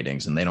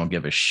ratings, and they don't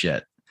give a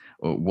shit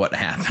what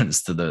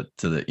happens to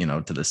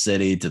the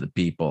city, to the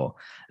people.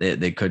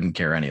 They couldn't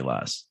care any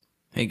less.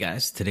 Hey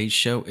guys, today's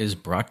show is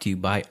brought to you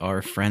by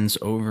our friends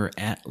over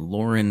at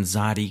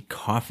Lorenzotti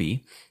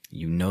Coffee.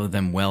 You know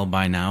them well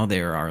by now.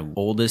 They are our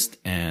oldest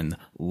and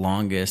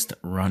longest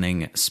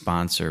running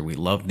sponsor. We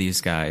love these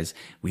guys.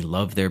 We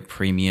love their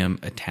premium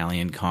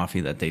Italian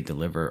coffee that they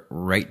deliver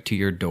right to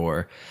your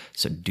door.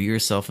 So do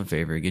yourself a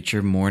favor. Get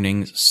your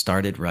mornings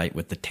started right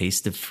with the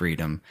taste of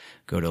freedom.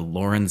 Go to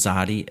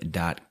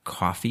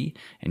lorenzotti.coffee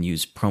and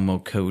use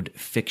promo code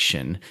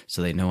FICTION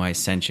so they know I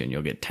sent you, and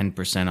you'll get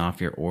 10%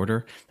 off your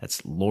order.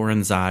 That's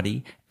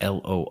Lorenzotti,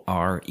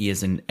 L-O-R-E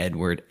as in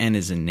Edward, N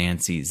as in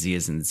Nancy, Z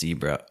as in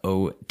Zebra,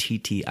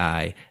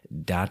 OTTI.coffee,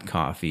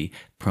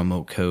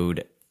 promo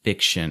code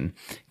FICTION.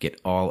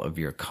 Get all of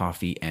your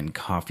coffee and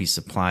coffee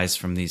supplies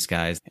from these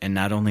guys. And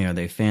not only are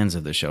they fans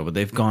of the show, but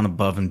they've gone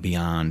above and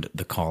beyond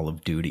the call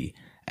of duty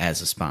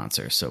as a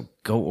sponsor. So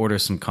go order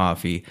some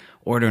coffee,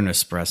 order an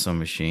espresso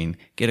machine,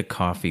 get a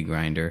coffee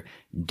grinder,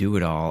 do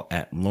it all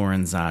at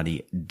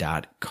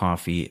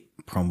lorenzotti.coffee,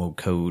 promo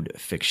code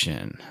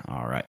FICTION.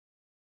 All right.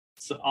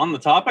 So on the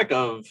topic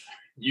of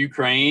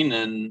Ukraine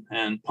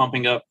and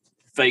pumping up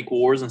fake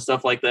wars and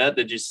stuff like that,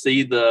 did you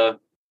see the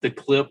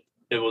clip?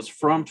 It was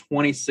from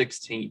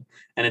 2016,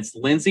 and it's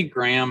Lindsey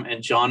Graham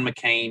and John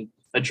McCain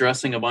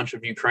addressing a bunch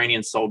of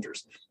Ukrainian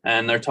soldiers.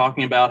 And they're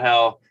talking about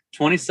how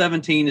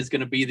 2017 is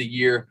going to be the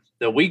year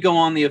that we go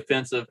on the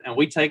offensive and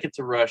we take it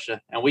to Russia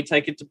and we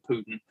take it to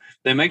Putin.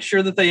 They make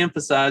sure that they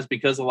emphasize,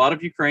 because a lot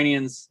of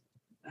Ukrainians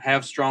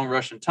have strong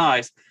Russian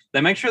ties,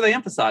 they make sure they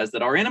emphasize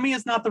that our enemy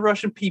is not the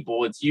Russian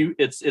people. It's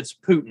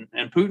Putin,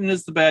 and Putin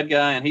is the bad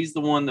guy, and he's the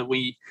one that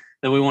we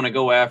want to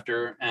go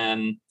after.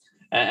 And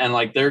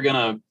like they're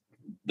going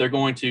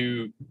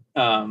to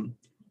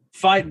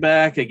fight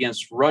back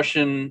against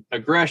Russian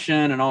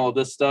aggression and all of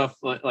this stuff.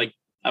 Like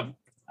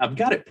I've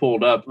got it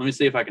pulled up. Let me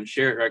see if I can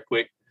share it right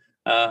quick.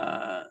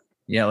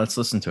 Yeah, let's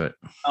listen to it.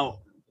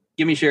 Oh,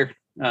 give me sharing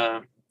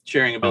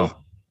ability.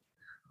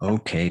 Oh,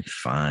 okay,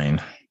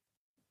 fine.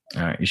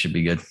 All right, you should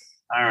be good.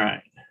 All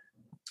right.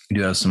 We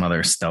do have some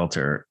other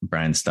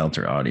Brian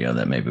Stelter audio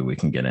that maybe we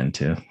can get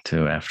into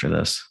too after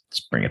this.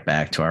 Let's bring it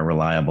back to our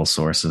reliable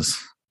sources.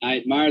 I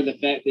admire the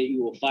fact that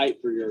you will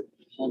fight for your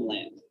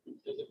homeland.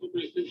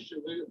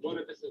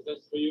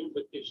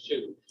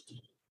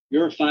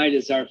 Your fight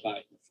is our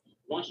fight.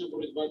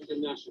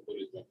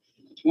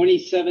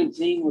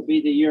 2017 will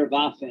be the year of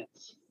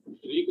offense.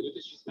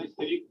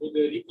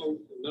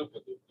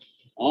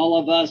 All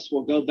of us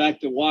will go back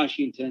to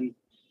Washington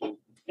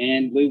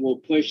and we will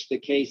push the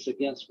case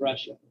against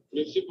Russia.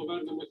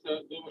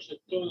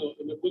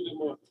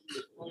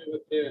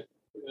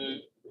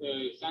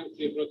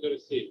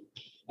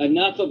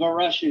 Enough of a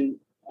Russian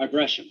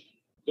aggression.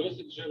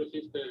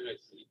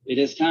 It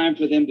is time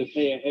for them to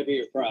pay a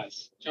heavier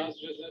price.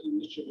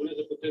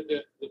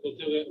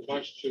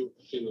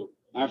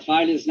 Our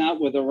fight is not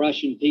with the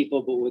Russian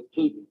people, but with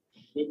Putin.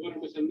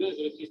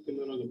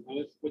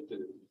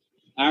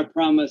 Our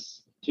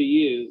promise to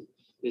you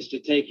is to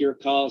take your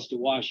cause to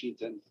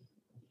Washington.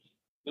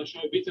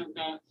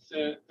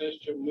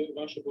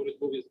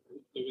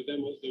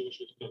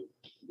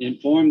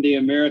 Inform the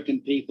American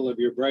people of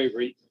your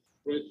bravery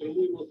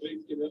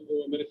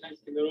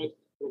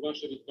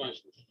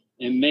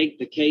and make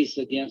the case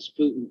against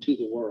Putin to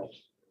the world.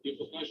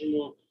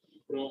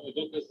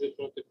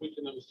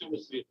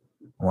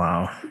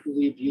 Wow. I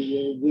believe you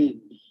will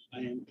win. I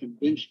am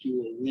convinced you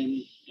will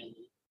win, and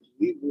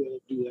we will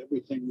do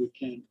everything we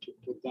can to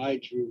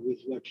provide you with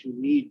what you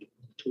need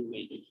to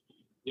win.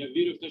 Я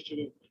вірю в те, що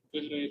ви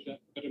виграєте,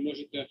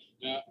 переможете.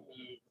 Я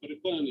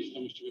переконаний в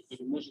тому, що ви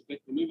переможете,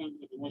 і ми вам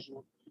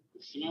допоможемо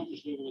всіма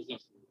можливими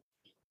засобами.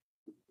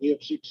 We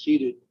have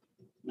succeeded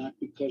not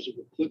because of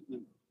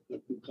equipment,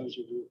 but because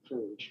of your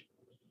courage.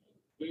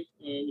 Ви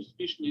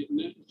успішні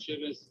не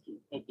через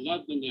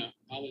обладнання,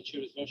 але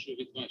через вашу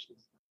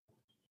відважність.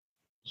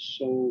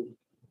 So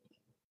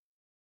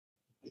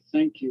I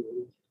thank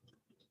you,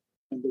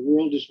 and the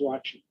world is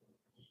watching,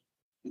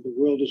 and the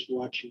world is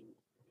watching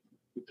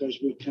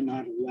because we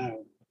cannot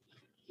allow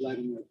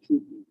Vladimir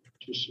Putin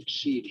to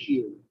succeed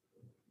here,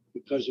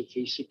 because if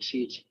he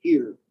succeeds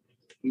here,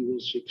 he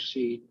will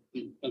succeed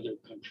in other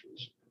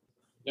countries.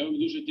 Я вам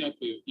дуже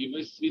дякую. І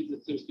весь світ за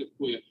цим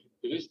слідкує.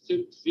 І весь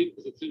світ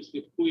за цим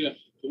слідкує,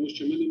 тому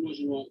що ми не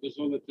можемо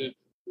дозволити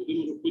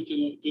Володимиру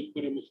Путіну тут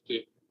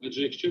перемогти.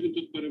 Адже якщо він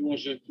тут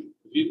переможе,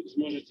 він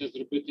зможе це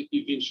зробити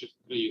і в інших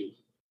країнах.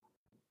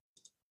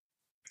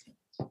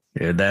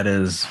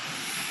 Dude,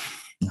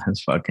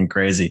 That's fucking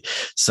crazy.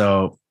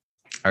 So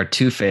our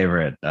two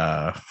favorite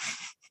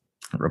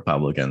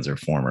Republicans or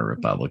former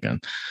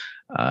Republican,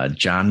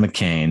 John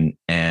McCain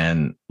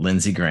and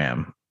Lindsey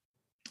Graham,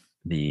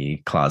 the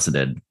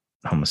closeted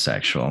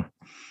homosexual.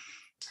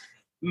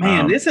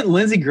 Man, isn't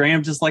Lindsey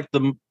Graham just like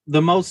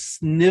the most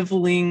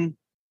sniveling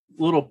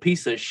little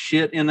piece of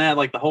shit in that?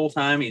 Like the whole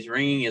time he's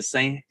wringing his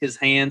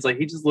hands, like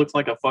he just looks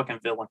like a fucking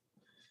villain.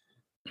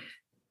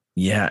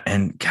 Yeah,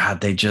 and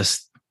God, they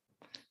just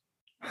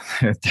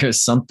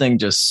there's something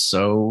just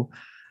so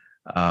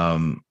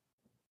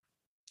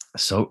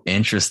so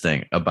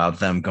interesting about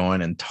them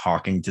going and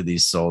talking to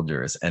these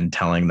soldiers and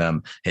telling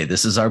them, hey,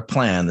 this is our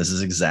plan, this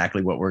is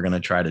exactly what we're going to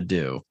try to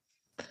do.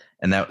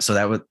 And that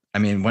was, I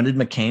mean, when did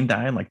McCain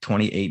die? In like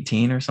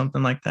 2018 or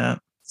something like that?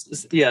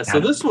 Yeah, so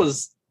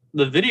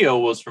the video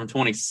was from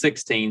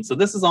 2016. So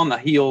this is on the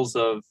heels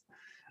of,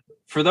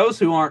 for those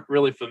who aren't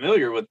really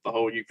familiar with the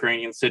whole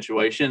Ukrainian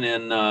situation,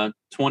 in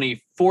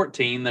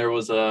 2014, there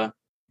was a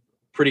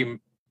pretty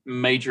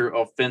major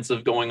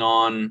offensive going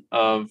on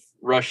of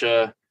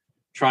Russia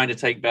trying to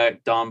take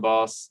back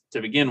Donbass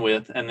to begin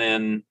with, and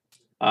then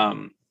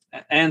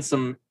and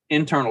some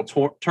internal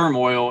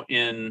turmoil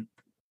in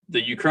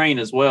the Ukraine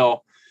as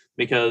well,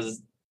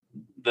 because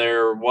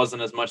there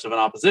wasn't as much of an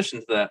opposition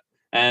to that.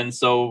 And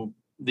so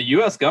the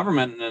U.S.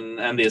 government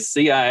and the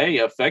CIA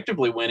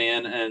effectively went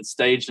in and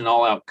staged an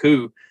all-out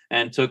coup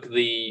and took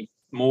the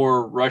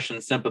more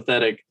Russian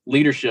sympathetic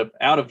leadership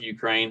out of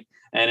Ukraine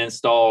and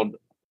installed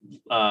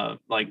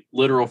like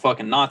literal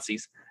fucking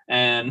Nazis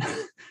and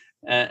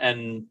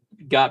and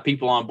got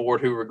people on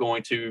board who were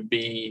going to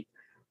be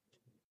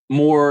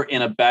more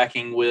in a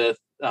backing with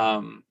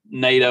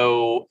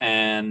NATO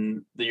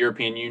and the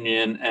European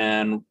Union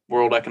and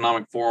World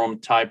Economic Forum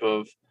type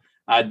of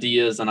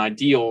ideas and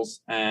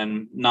ideals,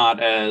 and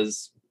not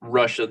as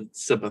Russia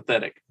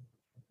sympathetic.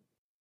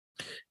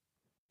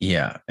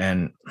 Yeah,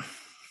 and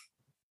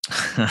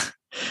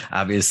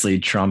obviously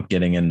Trump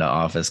getting into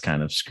office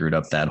kind of screwed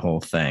up that whole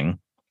thing.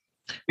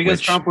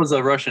 Because Trump was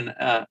a Russian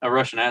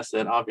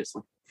asset,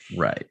 obviously.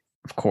 Right,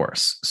 of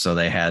course. So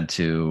they had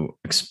to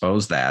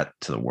expose that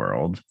to the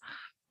world.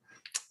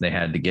 They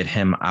had to get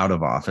him out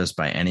of office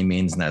by any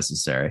means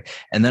necessary.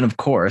 And then, of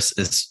course,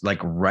 it's like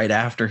right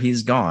after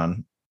he's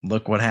gone,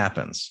 look what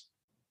happens.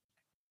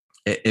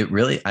 It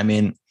really, I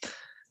mean,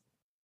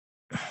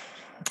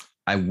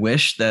 I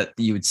wish that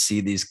you would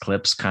see these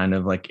clips kind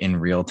of like in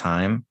real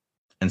time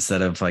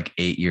instead of like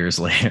 8 years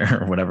later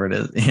or whatever it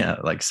is. Yeah,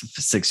 like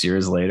 6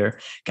 years later.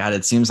 God,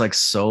 it seems like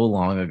so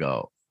long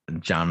ago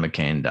John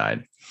McCain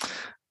died.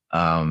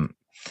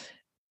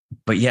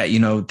 But yeah, you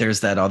know,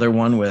 there's that other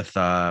one with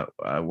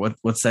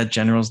what's that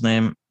general's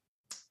name?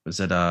 Was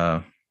it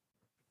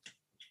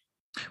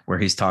where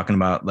he's talking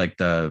about like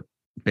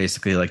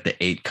basically like the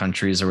 8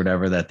 countries or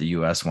whatever that the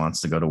US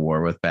wants to go to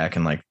war with back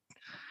in like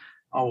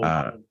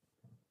I'm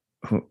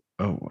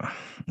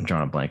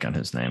drawing a blank on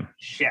his name.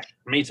 Shit,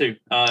 me too.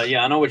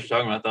 Yeah, I know what you're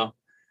talking about though.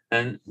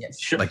 And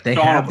like they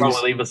Sean have will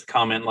probably leave us a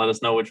comment and let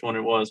us know which one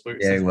it was.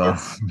 Yeah, well,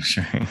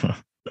 sure.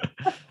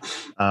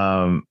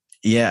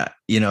 Yeah,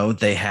 you know,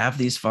 they have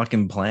these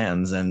fucking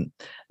plans and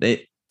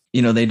they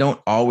don't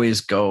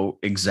always go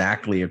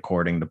exactly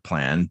according to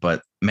plan,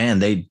 but man,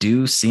 they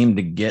do seem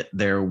to get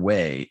their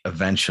way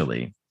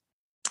eventually.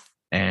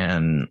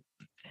 And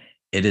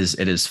it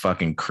is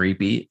fucking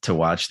creepy to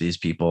watch these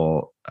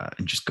people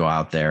just go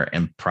out there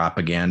and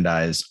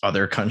propagandize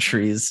other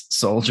countries'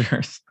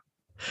 soldiers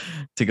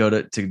to go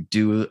to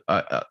do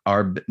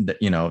our,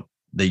 you know,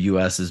 the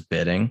US's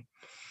bidding.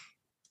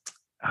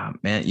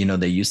 Man, you know,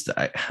 they used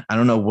to, I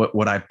don't know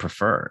what I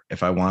prefer,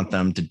 if I want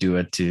them to do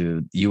it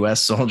to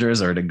US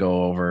soldiers or to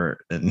go over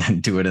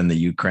and do it in the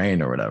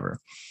Ukraine or whatever.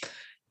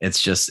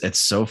 It's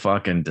so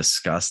fucking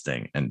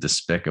disgusting and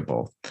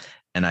despicable.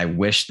 And I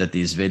wish that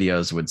these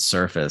videos would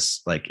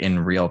surface like in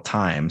real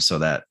time so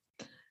that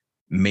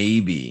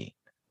maybe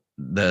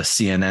the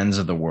CNNs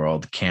of the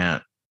world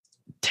can't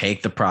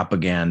take the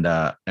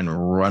propaganda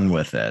and run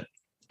with it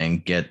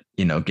and get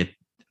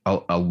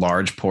a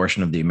large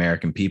portion of the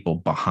American people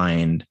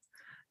behind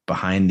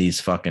these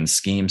fucking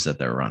schemes that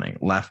they're running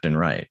left and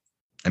right.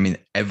 I mean,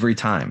 every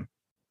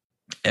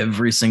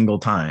single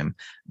time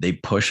they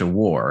push a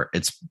war,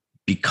 it's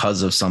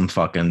because of some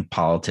fucking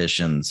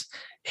politician's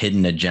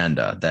hidden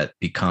agenda that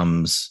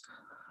becomes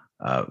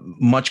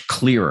much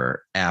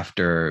clearer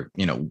after,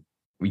 you know,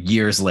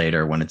 years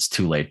later when it's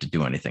too late to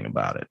do anything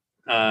about it.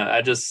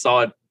 I just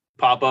saw it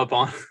pop up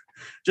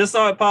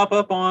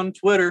on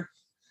Twitter.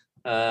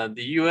 The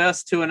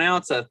U.S. to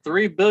announce a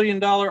 $3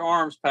 billion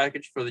arms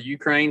package for the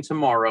Ukraine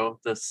tomorrow,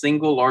 the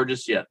single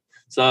largest yet.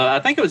 So I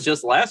think it was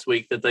just last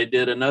week that they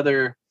did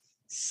another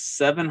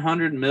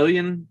 $700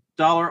 million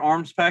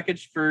arms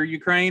package for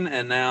Ukraine.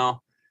 And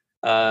now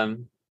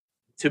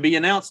to be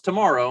announced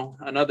tomorrow,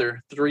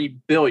 another $3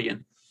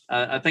 billion.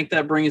 I think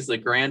that brings the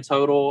grand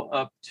total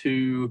up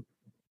to,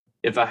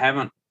 if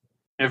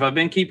I've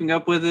been keeping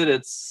up with it,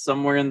 it's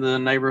somewhere in the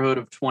neighborhood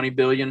of 20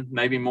 billion,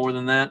 maybe more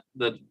than that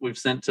we've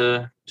sent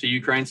to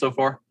Ukraine so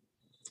far.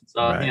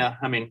 So, right. Yeah,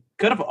 I mean,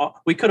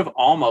 we could have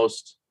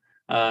almost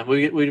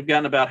we've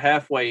gotten about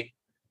halfway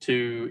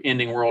to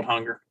ending world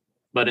hunger,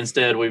 but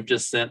instead we've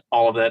just sent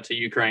all of that to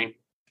Ukraine.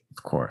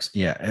 Of course.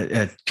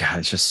 Yeah. God,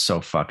 it's just so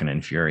fucking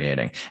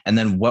infuriating. And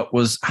then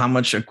how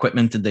much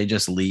equipment did they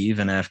just leave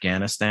in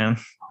Afghanistan?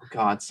 Oh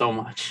God, so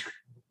much.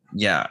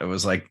 Yeah. It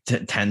was like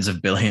tens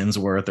of billions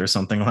worth or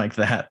something like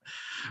that.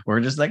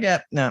 We're just like,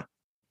 yeah, no,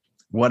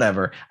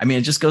 whatever. I mean,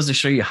 it just goes to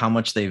show you how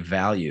much they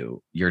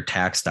value your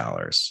tax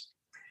dollars.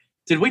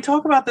 Did we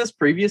talk about this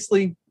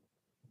previously?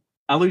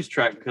 I lose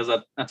track because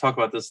I talk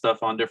about this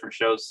stuff on different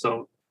shows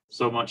so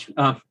much.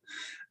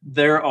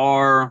 There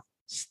are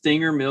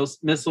Stinger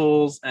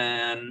missiles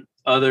and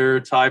other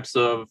types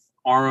of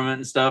armament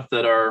and stuff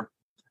that are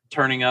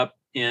turning up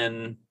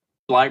in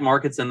black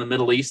markets in the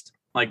Middle East.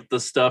 Like the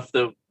stuff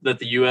that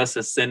the U.S.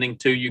 is sending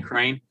to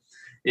Ukraine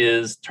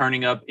is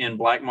turning up in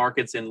black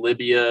markets in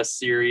Libya,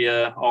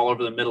 Syria, all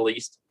over the Middle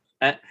East.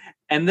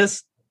 And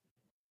this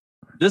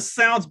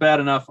sounds bad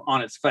enough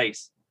on its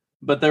face,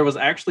 but there was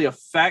actually a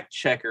fact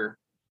checker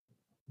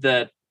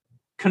that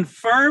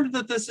confirmed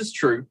that this is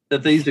true,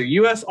 that these are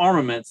U.S.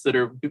 armaments that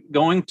are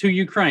going to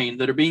Ukraine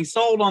that are being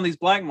sold on these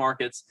black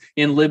markets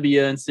in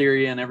Libya and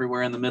Syria and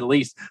everywhere in the Middle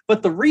East.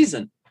 But the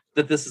reason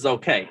that this is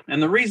okay,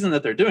 and the reason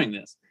that they're doing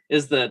this,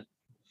 is that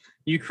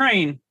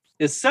Ukraine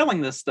is selling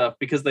this stuff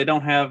because they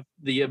don't have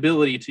the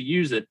ability to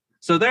use it.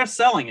 So they're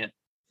selling it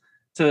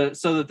so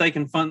that they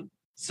can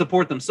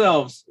support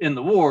themselves in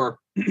the war.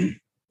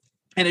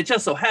 And it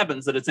just so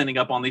happens that it's ending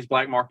up on these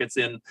black markets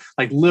in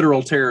like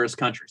literal terrorist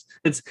countries.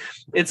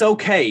 It's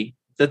okay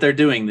that they're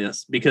doing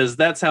this because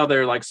that's how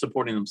they're like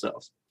supporting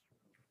themselves.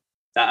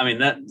 I mean,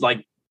 that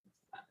like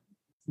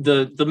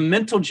the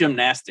mental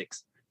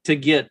gymnastics to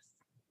get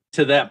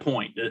to that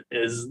point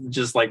is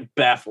just like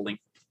baffling.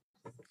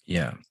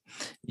 Yeah.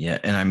 Yeah.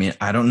 And I mean,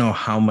 I don't know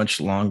how much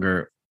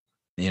longer,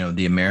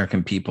 the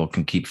American people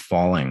can keep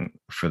falling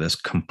for this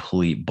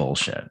complete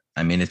bullshit.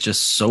 I mean, it's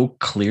just so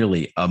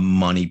clearly a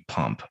money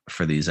pump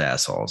for these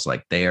assholes.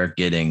 Like they are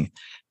getting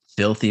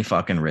filthy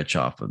fucking rich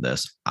off of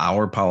this.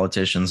 Our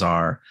politicians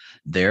are,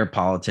 their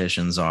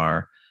politicians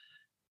are.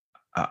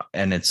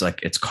 And it's like,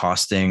 it's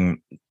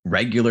costing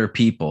regular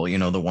people,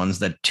 the ones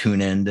that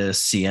tune into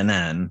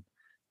CNN,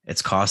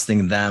 it's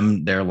costing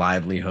them their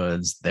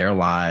livelihoods, their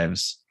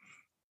lives.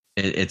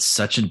 It's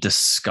such a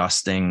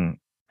disgusting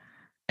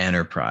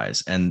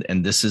enterprise. And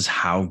this is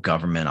how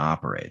government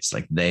operates.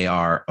 Like they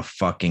are a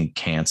fucking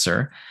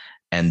cancer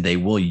and they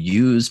will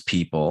use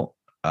people,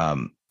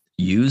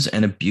 use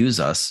and abuse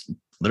us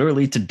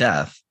literally to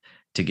death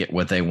to get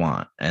what they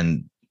want.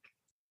 And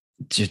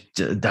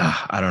just,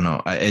 I don't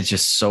know. It's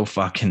just so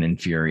fucking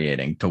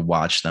infuriating to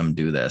watch them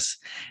do this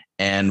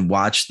and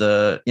watch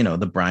the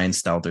Brian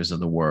Stelters of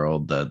the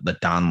world, the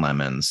Don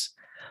Lemons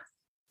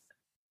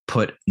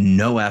put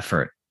no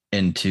effort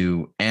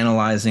into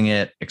analyzing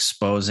it,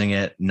 exposing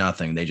it,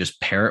 nothing. They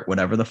just parrot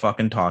whatever the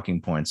fucking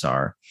talking points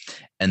are.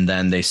 And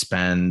then they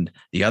spend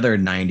the other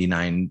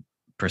 99%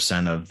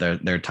 of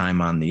their time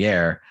on the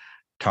air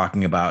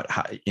talking about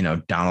how,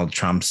 Donald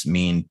Trump's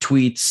mean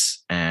tweets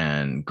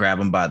and grab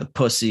him by the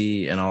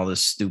pussy and all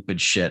this stupid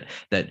shit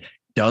that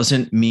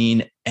doesn't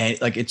mean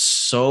like it's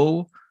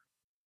so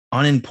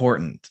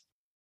unimportant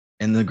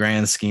in the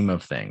grand scheme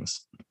of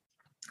things.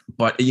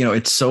 But,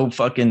 it's so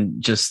fucking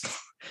just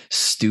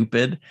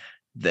stupid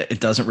that it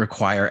doesn't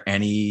require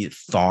any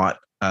thought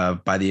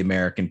by the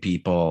American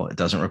people. It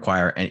doesn't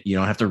require you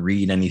don't have to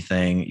read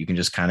anything. You can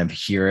just kind of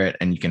hear it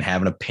and you can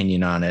have an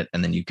opinion on it.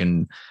 And then you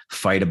can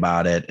fight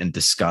about it and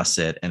discuss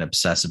it and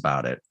obsess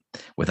about it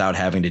without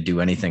having to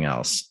do anything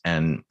else.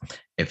 And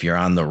if you're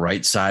on the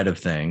right side of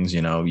things,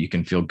 you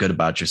can feel good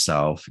about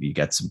yourself. You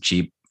get some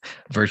cheap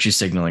virtue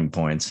signaling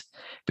points,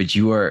 but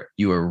you are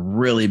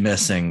really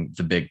missing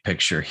the big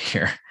picture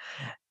here.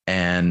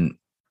 And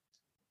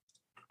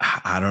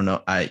I don't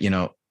know.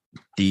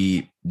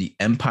 The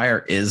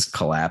empire is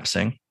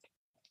collapsing.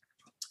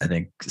 I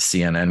think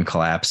CNN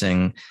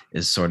collapsing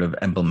is sort of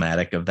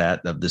emblematic of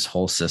that, of this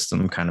whole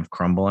system kind of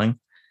crumbling.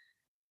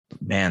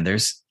 Man,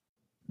 there's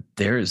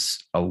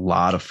a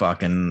lot of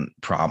fucking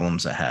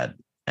problems ahead.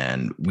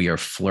 And we are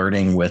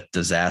flirting with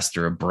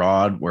disaster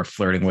abroad. We're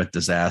flirting with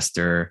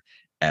disaster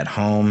at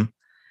home.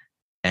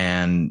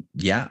 And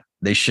yeah,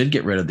 they should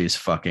get rid of these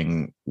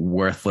fucking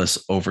worthless,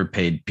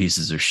 overpaid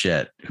pieces of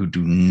shit who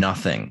do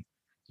nothing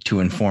to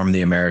inform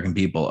the American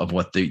people of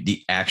what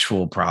the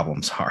actual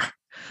problems are.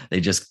 They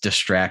just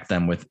distract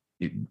them with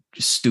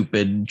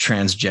stupid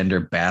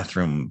transgender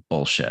bathroom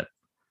bullshit.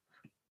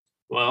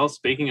 Well,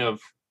 speaking of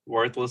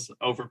worthless,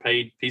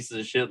 overpaid pieces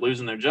of shit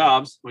losing their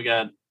jobs, we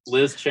got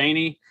Liz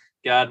Cheney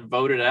got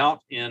voted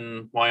out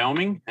in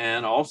Wyoming,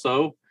 and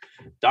also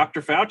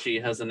Dr.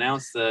 Fauci has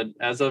announced that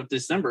as of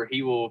December,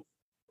 he will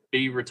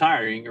be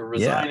retiring or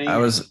resigning.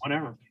 Yeah,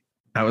 whatever.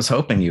 I was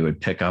hoping you would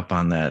pick up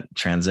on that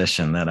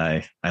transition that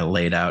I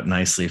laid out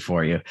nicely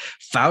for you.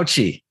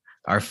 Fauci,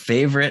 our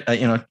favorite,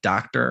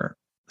 Dr.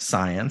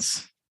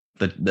 Science,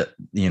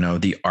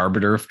 the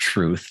arbiter of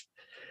truth.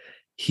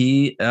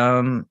 He's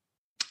going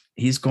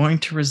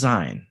to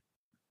resign.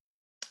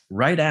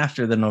 right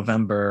after the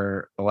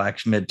November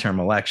midterm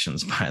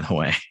elections, by the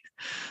way.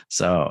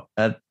 So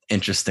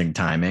interesting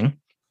timing.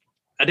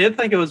 I did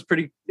think it was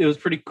pretty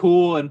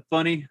cool and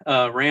funny.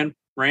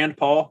 Rand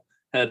Paul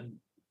had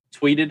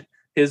tweeted,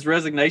 his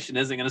resignation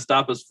isn't going to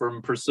stop us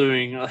from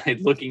pursuing,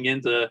 looking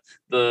into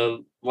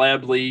the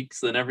lab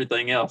leaks and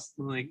everything else.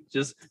 Like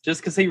just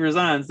because he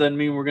resigns doesn't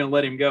mean we're going to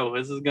let him go.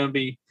 This is going to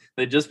be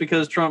just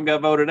because Trump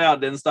got voted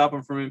out didn't stop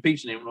him from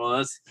impeaching him.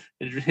 Well,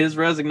 his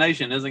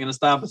resignation isn't going to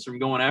stop us from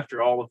going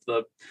after all of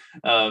the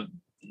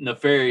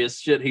nefarious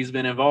shit he's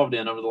been involved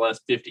in over the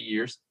last 50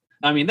 years.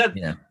 I mean,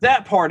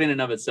 that part in and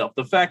of itself,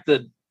 the fact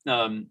that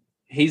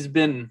he's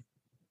been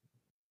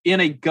in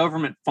a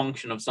government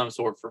function of some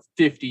sort for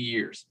 50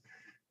 years.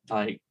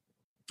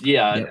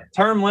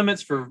 Term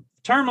limits for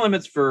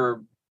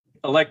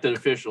elected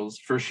officials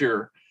for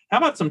sure. How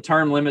about some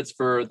term limits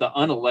for the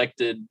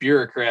unelected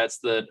bureaucrats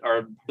that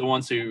are the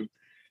ones who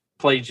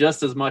play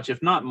just as much,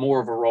 if not more,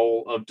 of a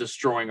role of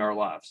destroying our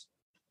lives?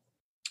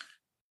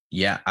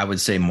 Yeah, I would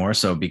say more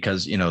so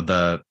because,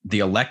 the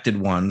elected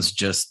ones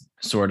just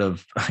sort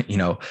of,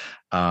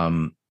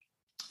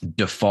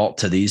 default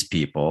to these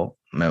people.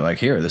 And they're like,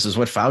 here, this is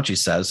what Fauci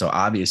says. So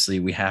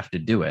obviously we have to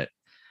do it.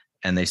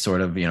 And they sort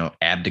of,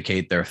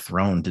 abdicate their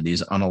throne to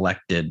these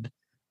unelected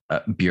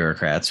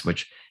bureaucrats,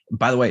 which,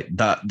 by the way,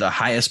 the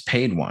highest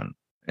paid one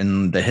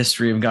in the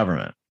history of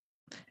government.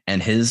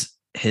 And his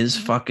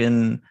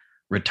fucking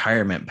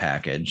retirement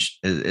package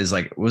is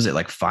like, was it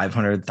like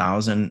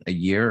 500,000 a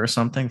year or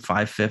something?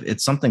 550?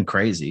 It's something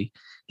crazy.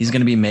 He's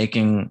going to be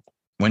making,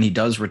 when he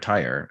does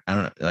retire, I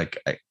don't know,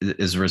 like,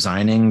 is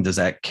resigning, does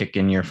that kick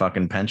in your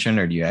fucking pension,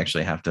 or do you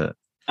actually have to?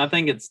 I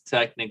think it's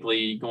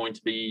technically going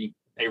to be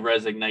a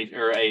resignation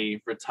or a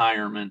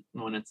retirement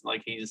when it's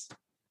like he's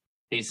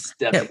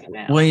stepping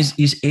down. Well,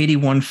 he's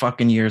 81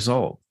 fucking years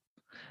old.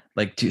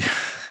 Like, dude,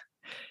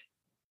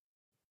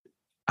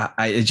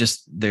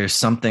 there's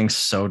something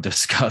so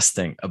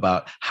disgusting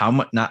about how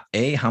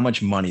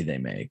much money they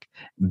make,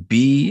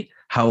 B,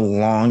 how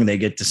long they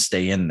get to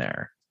stay in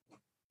there,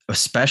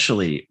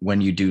 especially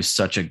when you do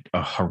such a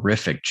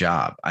horrific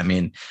job. I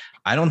mean,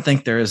 I don't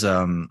think there is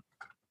a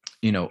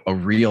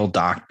real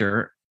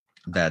doctor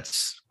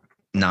that's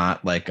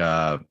not like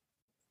some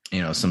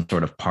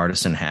sort of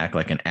partisan hack,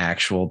 like an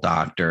actual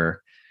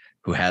doctor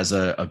who has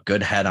a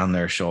good head on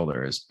their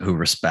shoulders, who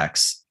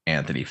respects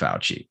Anthony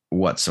Fauci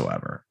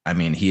whatsoever. I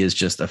mean, he is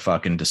just a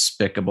fucking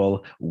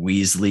despicable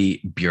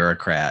Weasley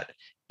bureaucrat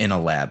in a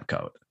lab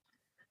coat.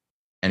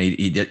 And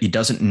he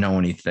doesn't know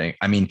anything.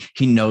 I mean,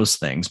 he knows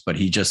things, but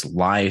he just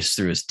lies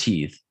through his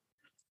teeth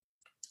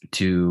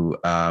to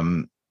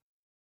toe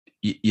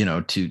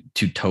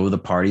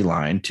the party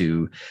line,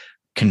 to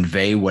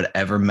convey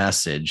whatever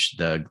message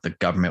the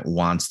government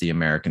wants the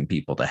American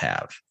people to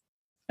have.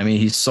 I mean,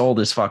 he sold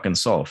his fucking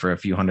soul for a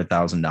few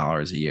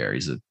 $100,000 a year.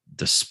 He's a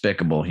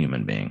despicable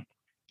human being.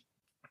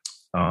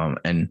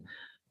 And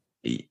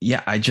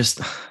yeah,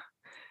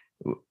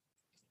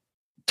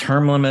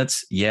 term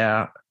limits.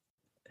 Yeah.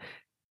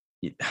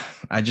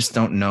 I just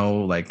don't know.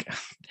 Like,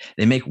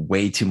 they make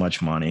way too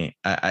much money.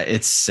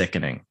 It's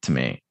sickening to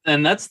me.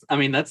 And that's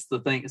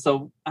the thing.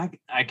 So I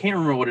can't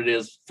remember what it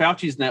is.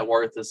 Fauci's net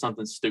worth is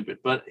something stupid,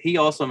 but he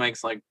also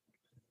makes like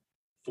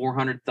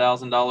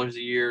 $400,000 a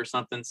year or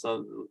something.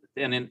 So,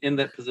 and in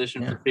that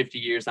position for 50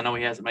 years, I know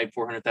he hasn't made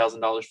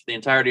 $400,000 for the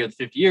entirety of the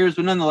 50 years,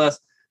 but nonetheless,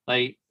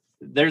 like,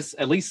 there's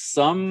at least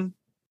some,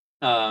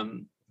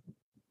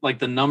 like,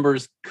 the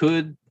numbers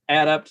could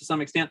add up to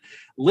some extent.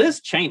 Liz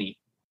Cheney,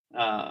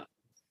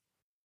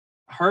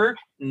 her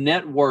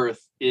net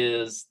worth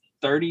is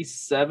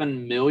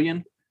 $37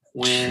 million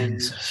when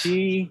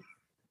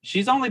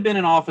she's only been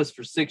in office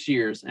for 6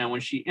 years. And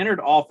when she entered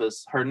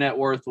office, her net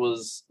worth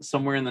was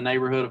somewhere in the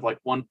neighborhood of like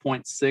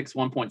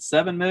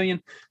 1.7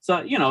 million.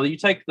 So, you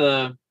take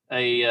a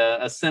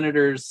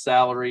senator's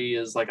salary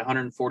is like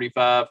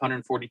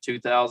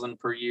 142,000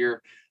 per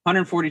year.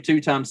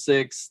 142 times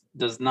 6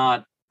 does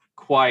not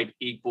quite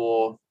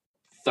equal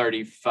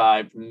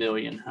 35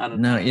 million. I don't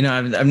know.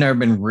 I've never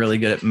been really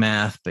good at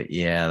math, but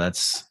yeah,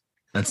 that's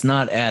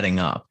not adding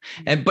up.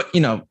 But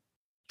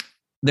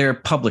they're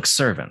public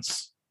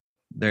servants.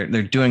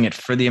 They're doing it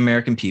for the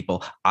American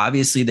people.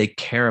 Obviously, they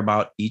care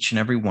about each and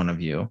every one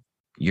of you,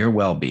 your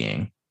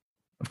well-being.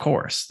 Of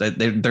course,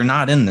 they're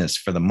not in this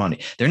for the money.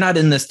 They're not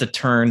in this to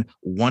turn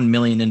 1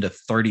 million into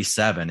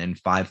 37 in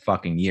 5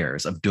 fucking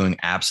years of doing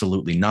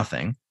absolutely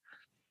nothing.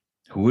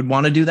 Who would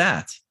want to do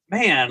that?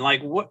 Man,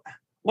 like, what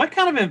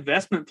kind of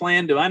investment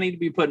plan do I need to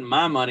be putting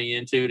my money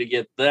into to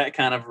get that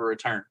kind of a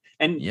return?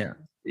 And you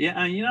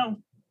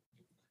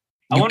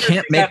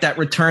can't make that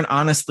return.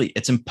 Honestly,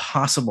 it's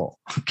impossible.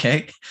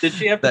 Okay. Did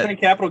she have to pay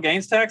capital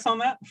gains tax on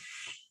that?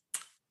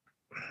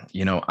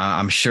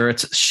 I'm sure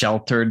it's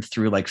sheltered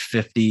through like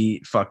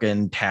 50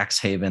 fucking tax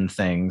haven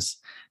things.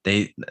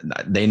 They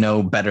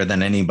know better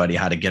than anybody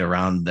how to get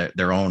around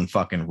their own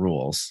fucking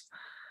rules.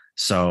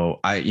 So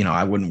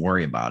I wouldn't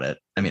worry about it.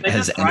 I mean, they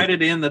just write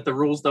it in that the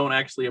rules don't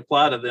actually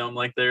apply to them.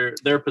 Like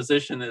their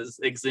position is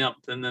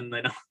exempt, and then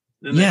they don't.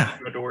 Then they Yeah,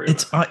 don't have to worry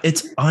about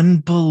it's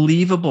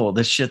unbelievable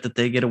the shit that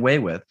they get away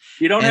with.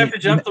 You don't And- have to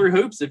jump through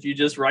hoops if you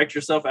just write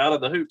yourself out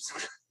of the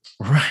hoops.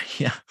 Right.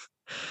 Yeah.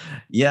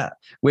 Yeah.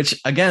 Which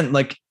again,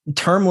 like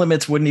term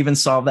limits wouldn't even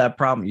solve that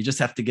problem. You just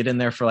have to get in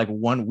there for like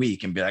 1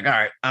 week and be like, all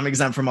right, I'm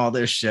exempt from all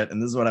this shit.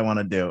 And this is what I want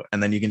to do.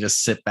 And then you can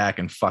just sit back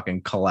and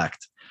fucking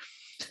collect.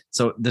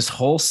 So this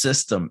whole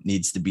system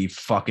needs to be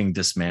fucking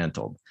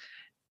dismantled.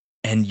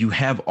 And you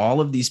have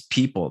all of these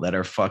people that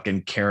are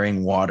fucking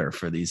carrying water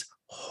for these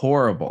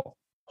horrible,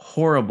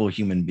 horrible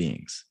human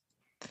beings.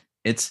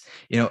 It's,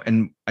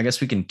 and I guess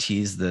we can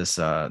tease this,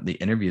 the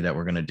interview that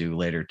we're going to do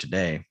later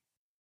today.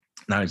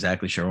 Not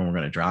exactly sure when we're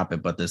going to drop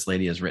it, but this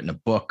lady has written a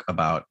book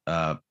about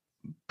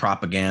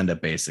propaganda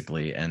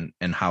basically, and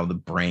how the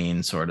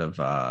brain sort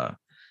of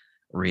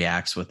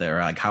reacts with it, or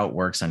like how it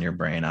works on your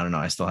brain. I don't know.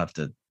 I still have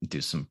to do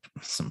some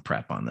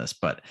prep on this,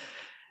 but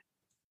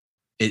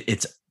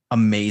it's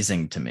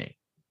amazing to me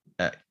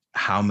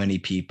how many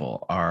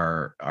people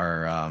are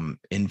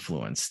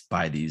influenced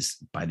by these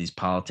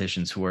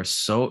politicians who are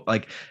so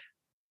like,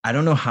 I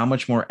don't know how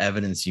much more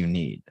evidence you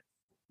need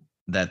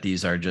that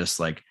these are just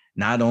like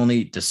not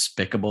only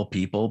despicable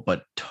people,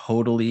 but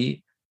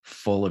totally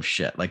full of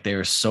shit. Like they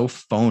are so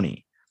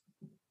phony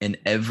in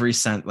every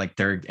sense, like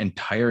their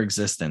entire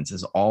existence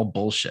is all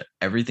bullshit.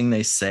 Everything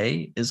they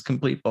say is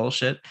complete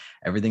bullshit.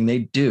 Everything they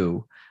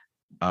do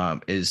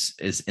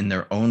is in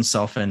their own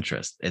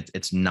self-interest.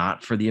 It's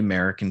not for the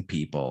American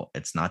people.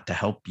 It's not to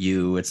help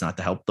you. It's not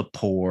to help the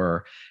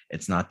poor.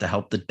 It's not to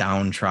help the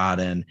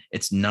downtrodden.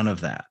 It's none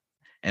of that.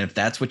 And if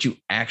that's what you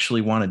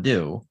actually want to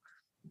do,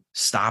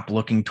 stop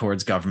looking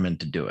towards government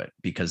to do it,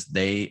 because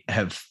they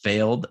have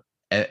failed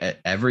at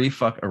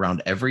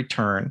around every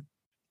turn.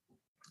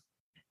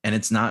 And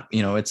it's not,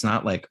 it's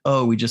not like,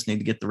 oh, we just need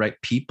to get the right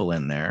people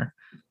in there.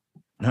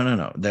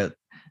 No.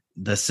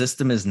 The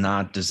system is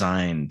not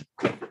designed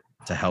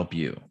to help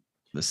you.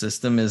 The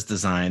system is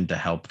designed to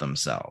help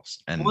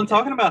themselves. And I'm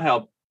talking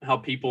about how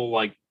people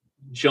like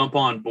jump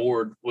on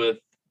board with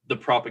the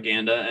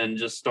propaganda and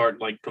just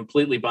start like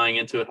completely buying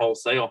into it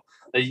wholesale.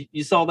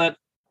 You saw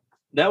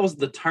that was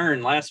the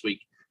turn last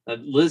week.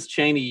 Liz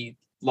Cheney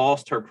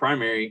lost her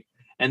primary,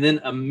 and then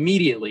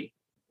immediately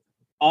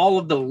all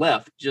of the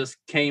left just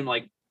came,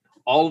 like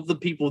all of the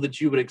people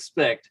that you would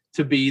expect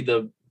to be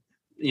the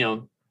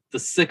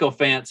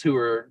sycophants who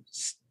are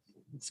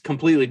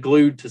completely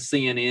glued to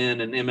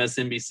CNN and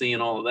MSNBC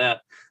and all of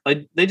that.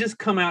 Like they just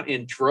come out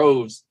in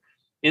droves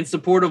in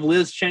support of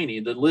Liz Cheney.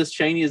 That Liz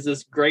Cheney is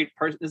this great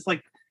person. It's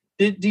like,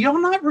 do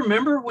y'all not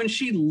remember when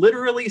she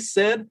literally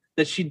said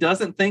that she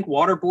doesn't think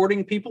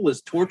waterboarding people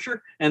is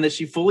torture and that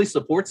she fully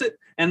supports it,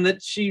 and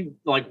that she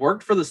like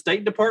worked for the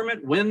State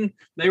Department when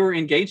they were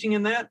engaging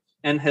in that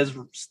and has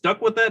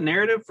stuck with that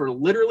narrative for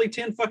literally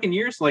 10 fucking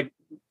years? Like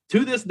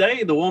to this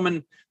day, the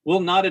woman will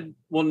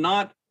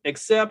not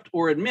accept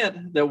or admit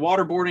that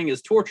waterboarding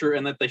is torture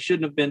and that they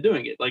shouldn't have been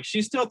doing it. Like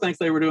she still thinks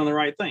they were doing the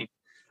right thing.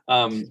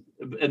 And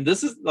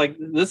this is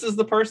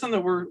the person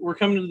that we're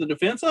coming to the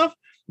defense of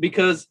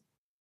because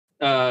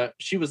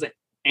she was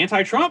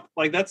anti-Trump.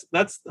 Like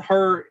that's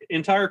her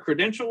entire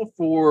credential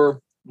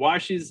for why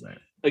she's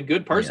a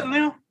good person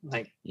now.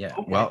 Like, yeah,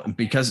 okay. Well,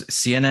 because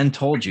CNN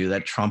told you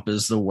that Trump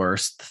is the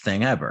worst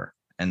thing ever.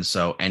 And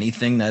so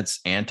anything that's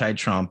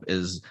anti-Trump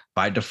is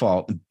by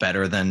default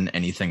better than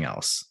anything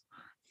else.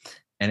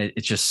 And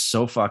it's just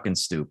so fucking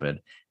stupid.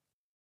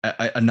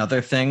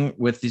 Another thing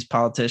with these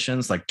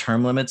politicians, like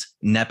term limits,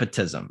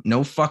 nepotism.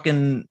 No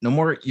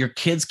more. Your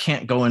kids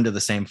can't go into the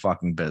same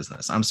fucking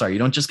business. I'm sorry. You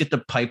don't just get to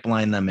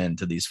pipeline them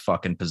into these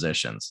fucking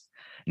positions.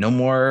 No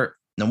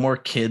more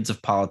kids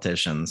of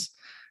politicians,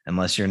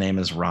 unless your name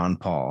is Ron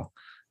Paul,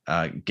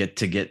 get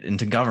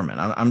into government.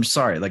 I'm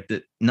sorry. Like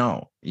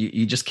no,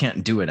 you just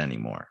can't do it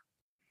anymore.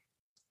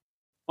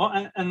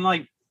 Well, and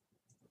like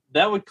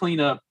that would clean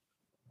up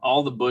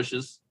all the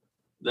Bushes.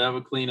 That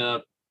would clean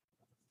up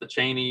the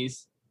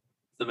Cheneys,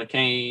 the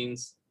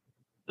McCains,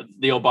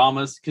 the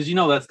Obamas, because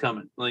that's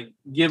coming. Like,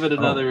 give it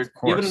another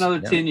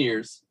 10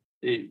 years.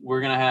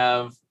 We're gonna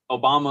have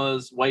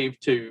Obama's wave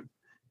 2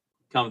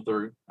 come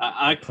through.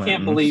 I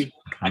can't believe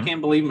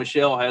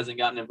Michelle hasn't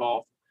gotten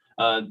involved.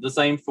 The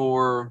same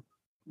for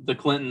the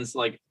Clintons.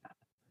 Like,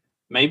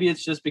 maybe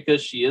it's just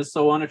because she is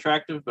so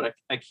unattractive, but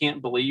I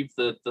can't believe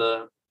that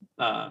the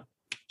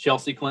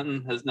Chelsea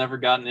Clinton has never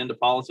gotten into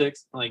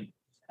politics. Like,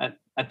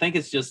 I think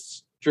it's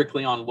just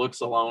strictly on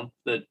looks alone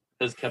that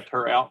has kept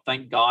her out.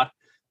 Thank God.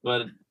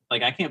 But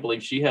like, I can't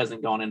believe she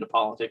hasn't gone into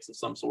politics of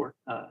some sort.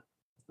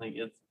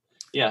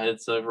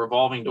 It's a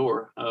revolving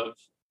door of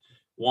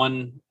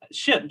one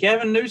shit.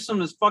 Gavin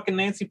Newsom is fucking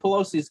Nancy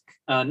Pelosi's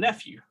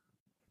nephew.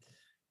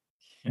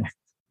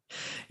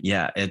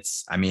 Yeah,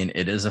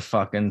 it is a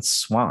fucking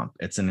swamp.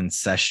 It's an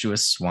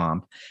incestuous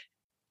swamp.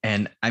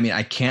 And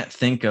I can't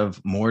think of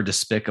more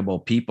despicable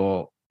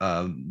people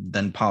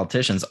than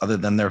politicians other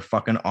than their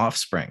fucking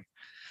offspring.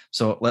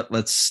 So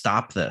let's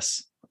stop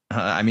this.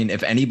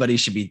 If anybody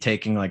should be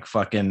taking like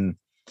fucking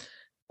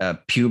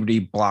puberty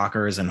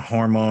blockers and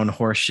hormone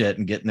horse shit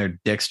and getting their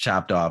dicks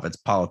chopped off, it's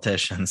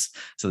politicians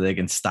so they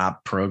can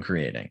stop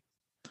procreating.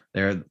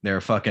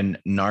 They're fucking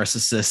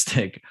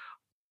narcissistic,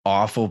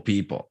 awful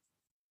people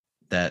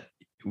that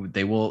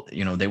they will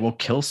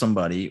kill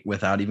somebody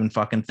without even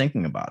fucking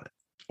thinking about it,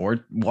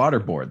 or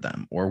waterboard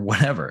them or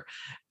whatever.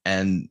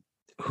 And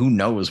who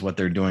knows what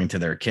they're doing to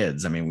their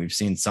kids. I mean, we've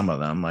seen some of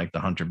them, like the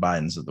Hunter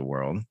Bidens of the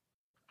world,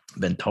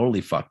 been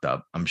totally fucked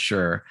up. I'm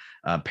sure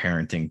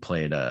parenting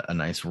played a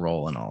nice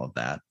role in all of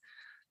that.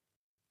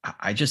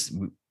 I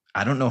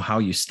don't know how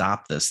you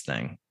stop this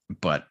thing,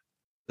 but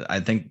I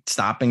think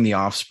stopping the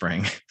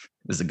offspring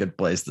is a good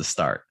place to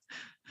start.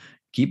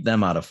 Keep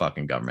them out of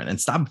fucking government and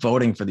stop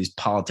voting for these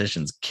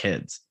politicians'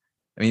 kids.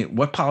 I mean,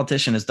 what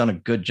politician has done a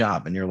good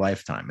job in your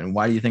lifetime? And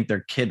why do you think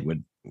their kid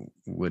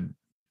would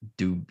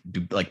do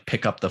like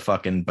pick up the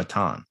fucking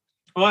baton?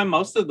 Well, and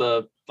most of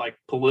the like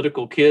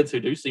political kids who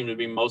do seem to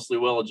be mostly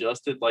well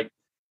adjusted, like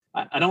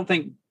I don't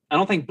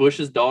think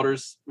Bush's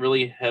daughters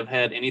really have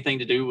had anything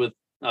to do with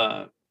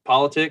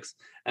politics,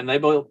 and they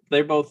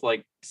both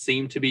like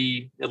seem to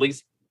be at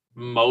least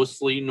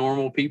mostly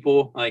normal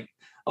people. Like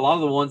a lot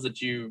of the ones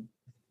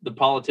the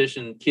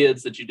politician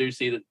kids that you do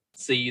see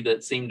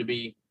that seem to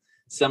be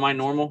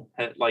semi-normal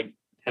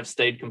have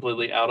stayed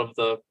completely out of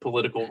the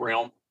political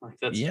realm. Like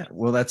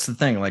that's the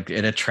thing. Like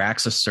it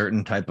attracts a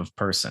certain type of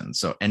person.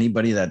 So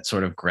anybody that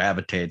sort of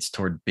gravitates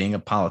toward being a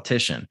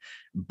politician,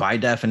 by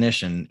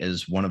definition,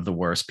 is one of the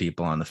worst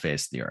people on the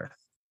face of the earth.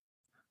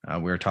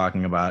 We were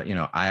talking about,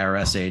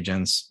 IRS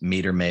agents,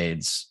 meter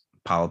maids,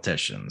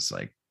 politicians.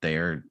 Like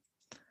they're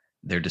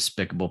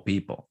despicable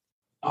people.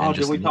 Oh,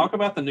 did we talk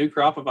about the new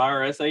crop of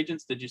IRS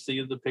agents? Did you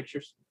see the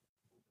pictures?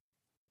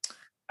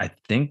 I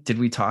think, did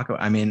we talk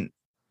about, I mean,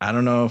 I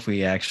don't know if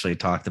we actually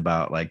talked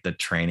about like the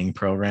training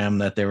program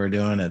that they were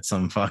doing at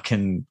some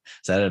fucking,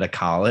 is that at a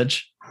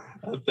college?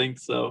 I think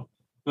so.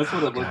 That's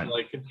what it looked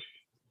like.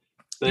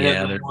 They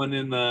had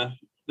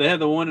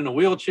the one in a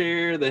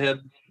wheelchair. They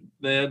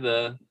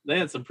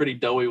had some pretty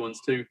doughy ones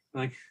too.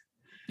 Like,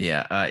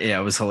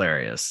 it was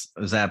hilarious.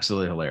 It was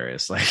absolutely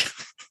hilarious. Like,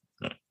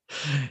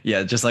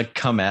 yeah, just like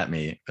come at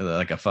me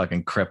like a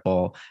fucking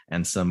cripple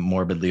and some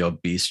morbidly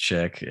obese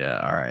chick. Yeah,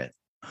 all right.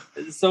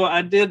 So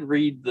I did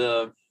read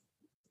a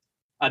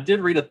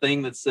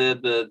thing that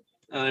said that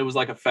it was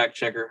like a fact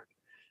checker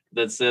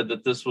that said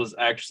that this was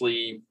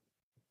actually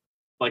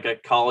like a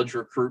college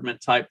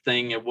recruitment type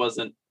thing. It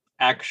wasn't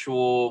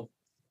actual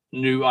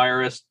new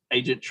IRS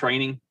agent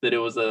training, that it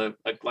was a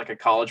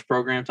college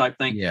program type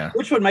thing. Yeah,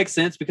 which would make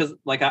sense because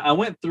like I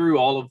went through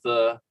all of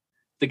the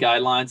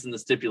guidelines and the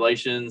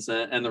stipulations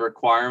and the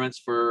requirements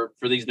for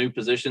these new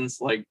positions.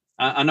 Like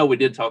I know we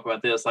did talk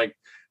about this. Like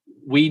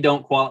we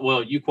don't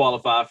you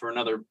qualify for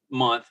another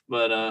month,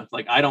 but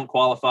like I don't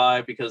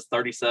qualify because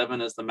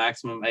 37 is the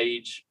maximum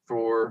age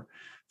for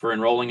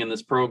enrolling in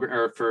this program,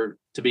 or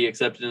to be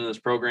accepted in this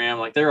program.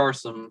 Like there are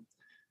some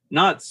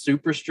not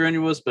super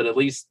strenuous, but at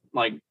least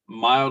like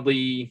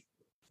mildly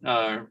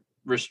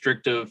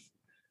restrictive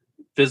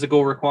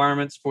physical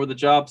requirements for the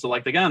job. So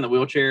like the guy in the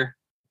wheelchair,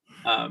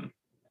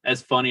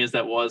 as funny as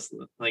that was,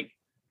 like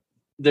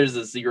there's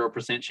a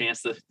 0%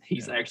 chance that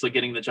he's actually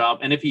getting the job.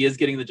 And if he is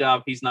getting the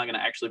job, he's not going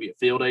to actually be a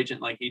field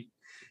agent. Like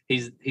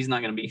he's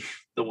not going to be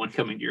the one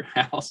coming to your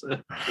house.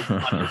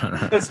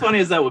 As funny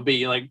as that would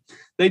be, like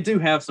they do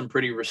have some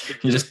pretty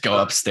restrictive. You just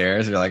go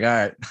upstairs. You're like, all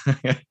right.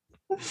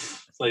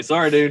 It's like,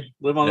 sorry, dude,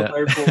 live on the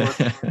third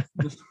floor.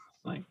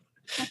 Like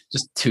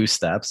just 2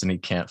 steps and he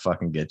can't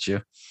fucking get you.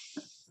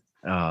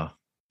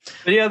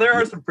 But yeah, there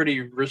are some pretty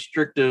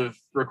restrictive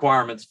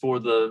requirements for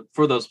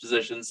those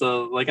positions.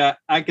 So like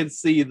I could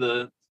see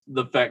the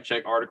fact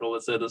check article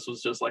that said this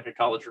was just like a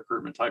college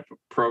recruitment type of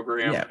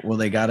program. Yeah, well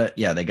they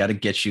gotta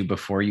get you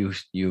before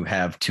you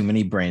have too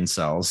many brain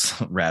cells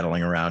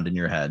rattling around in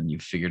your head and you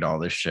figured all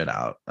this shit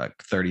out. Like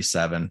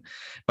 37.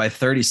 By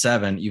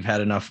 37, you've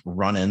had enough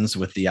run-ins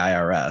with the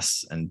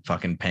IRS and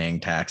fucking paying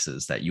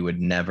taxes that you would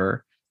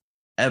never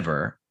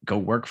ever go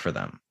work for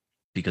them.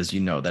 Because you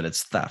know that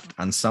it's theft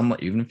on some,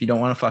 even if you don't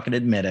want to fucking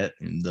admit it,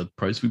 and the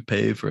price we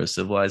pay for a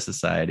civilized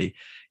society,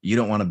 you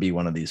don't want to be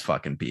one of these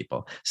fucking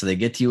people. So they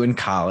get to you in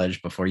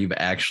college before you've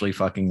actually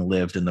fucking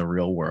lived in the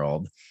real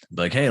world.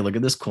 Be like, hey, look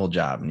at this cool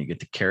job. And you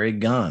get to carry a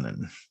gun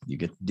and you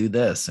get to do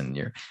this. And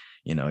you're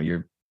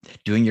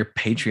doing your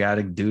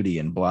patriotic duty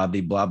and blah,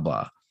 blah, blah,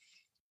 blah.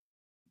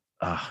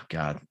 Oh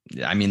God.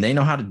 I mean, they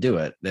know how to do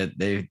it.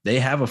 They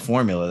have a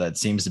formula that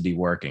seems to be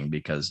working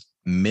because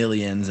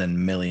millions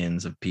and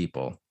millions of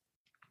people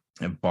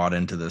have bought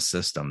into this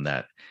system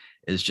that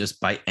is just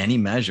by any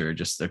measure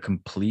just a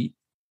complete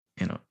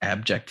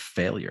abject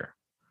failure.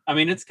 I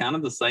mean, it's kind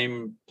of the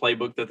same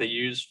playbook that they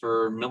use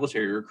for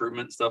military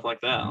recruitment, stuff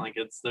like that. Like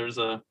there's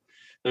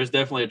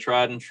definitely a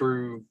tried and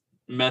true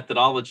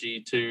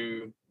methodology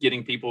to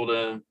getting people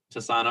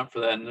to sign up for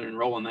that and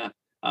enroll in that.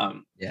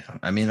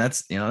 I mean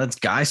that's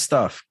guy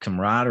stuff,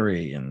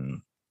 camaraderie,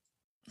 and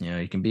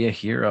you can be a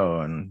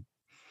hero and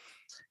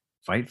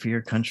fight for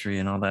your country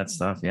and all that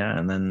stuff. Yeah.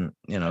 And then,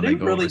 they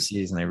go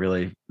overseas and they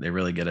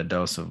really get a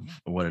dose of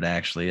what it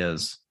actually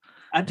is.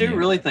 I do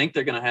really think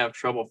they're going to have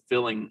trouble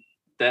filling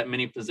that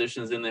many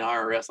positions in the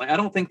IRS. Like, I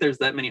don't think there's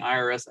that many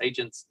IRS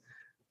agents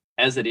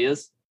as it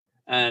is.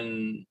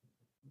 and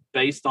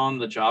based on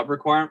the job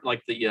requirement,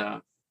 like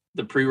the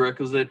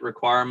prerequisite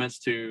requirements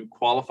to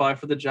qualify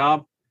for the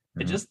job,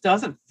 it just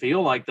doesn't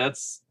feel like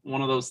that's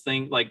one of those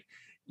things. Like,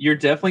 you're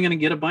definitely going to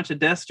get a bunch of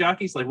desk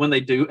jockeys. Like, when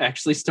they do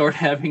actually start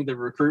having the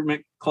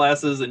recruitment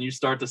classes and you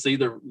start to see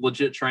the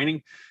legit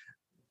training,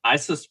 I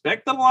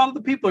suspect that a lot of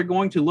the people are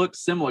going to look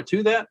similar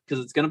to that,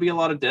 because it's going to be a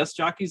lot of desk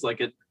jockeys.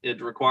 Like,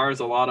 it requires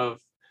a lot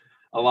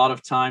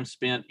of time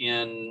spent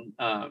in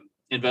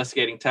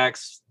investigating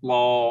tax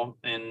law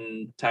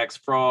and tax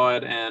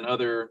fraud and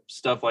other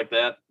stuff like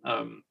that.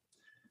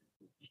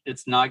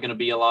 It's not going to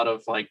be a lot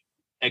of like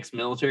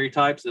ex-military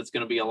types. It's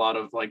going to be a lot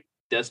of like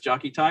desk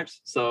jockey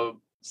types.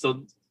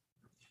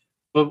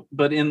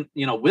 But in,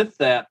 with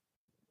that,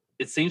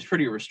 it seems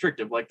pretty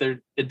restrictive. Like,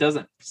 it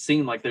doesn't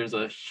seem like there's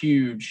a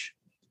huge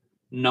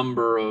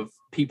number of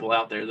people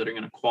out there that are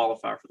going to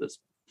qualify for this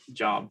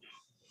job.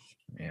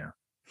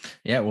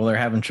 Yeah, well, they're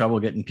having trouble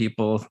getting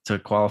people to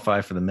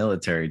qualify for the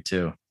military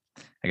too.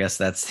 I guess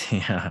that's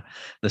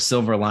the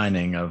silver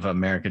lining of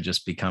America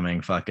just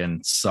becoming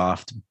fucking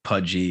soft,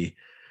 pudgy,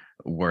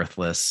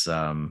 worthless,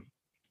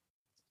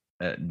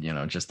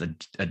 just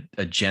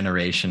a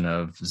generation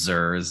of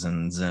Zers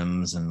and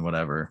Zims and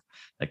whatever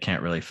that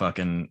can't really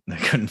they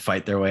couldn't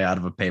fight their way out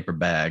of a paper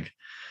bag.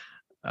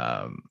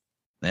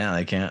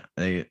 They can't.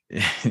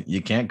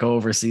 You can't go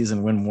overseas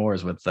and win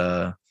wars with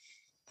the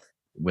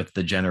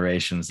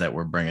generations that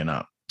we're bringing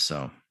up.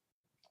 So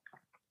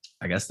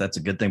I guess that's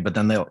a good thing. But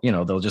then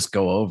they'll just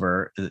go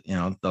over.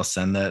 They'll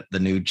send the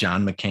new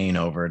John McCain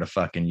over to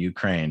fucking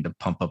Ukraine to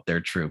pump up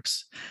their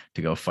troops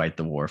to go fight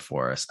the war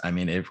for us. I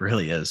mean, it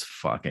really is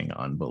fucking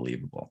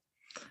unbelievable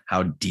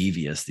how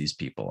devious these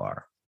people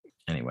are.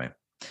 Anyway,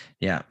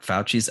 yeah,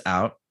 Fauci's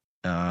out.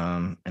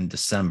 In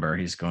December,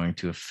 he's going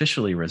to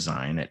officially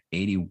resign at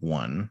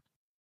 81.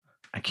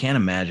 I can't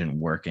imagine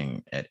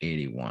working at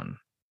 81.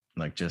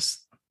 Like, shouldn't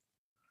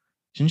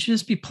you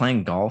just be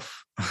playing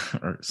golf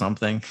or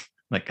something?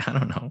 Like, I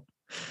don't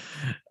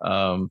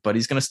know. But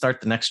he's going to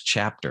start the next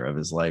chapter of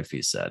his life,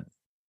 he said,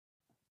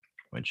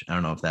 which I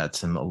don't know if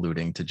that's him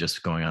alluding to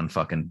just going on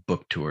fucking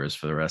book tours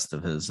for the rest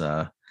of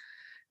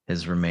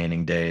his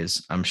remaining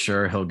days. I'm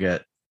sure he'll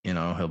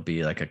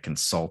be like a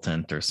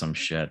consultant or some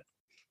shit,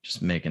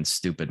 just making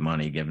stupid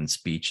money, giving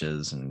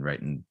speeches and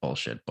writing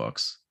bullshit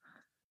books.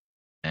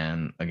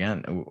 And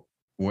again,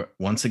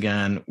 once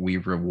again, we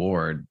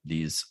reward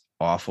these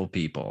awful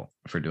people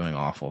for doing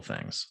awful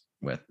things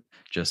with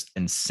just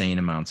insane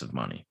amounts of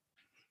money.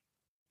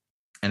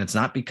 And it's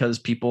not because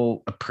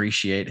people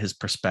appreciate his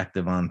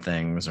perspective on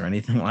things or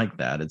anything like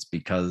that. It's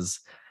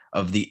because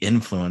of the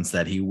influence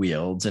that he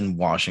wields in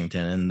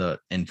Washington and the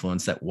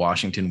influence that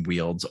Washington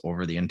wields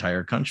over the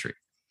entire country.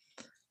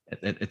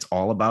 It's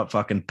all about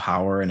fucking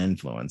power and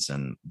influence.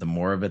 And the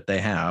more of it they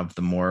have,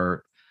 the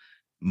more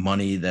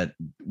money that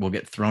will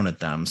get thrown at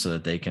them so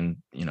that they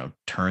can,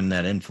 turn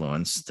that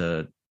influence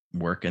to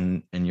work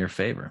in your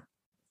favor.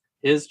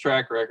 His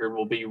track record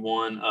will be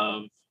one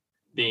of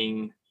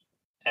being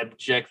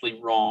abjectly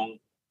wrong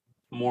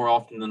more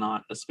often than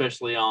not,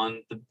 especially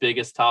on the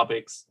biggest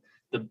topics,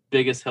 the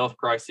biggest health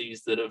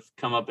crises that have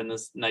come up in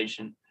this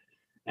nation.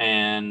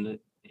 And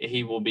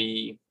he will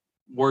be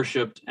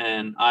worshipped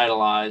and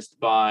idolized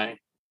by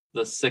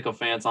the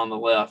sycophants on the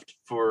left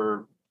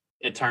for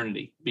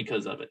eternity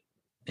because of it.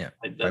 Yeah,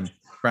 by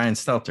Brian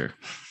Stelter.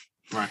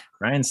 Right.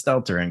 Brian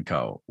Stelter and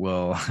co.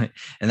 will,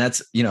 and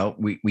that's,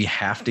 we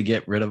have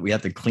to we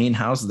have to clean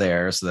house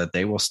there so that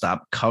they will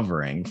stop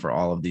covering for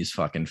all of these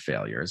fucking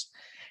failures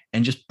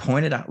and just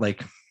point it out.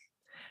 Like,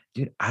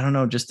 dude, I don't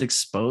know, just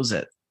expose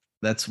it.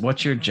 That's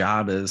what your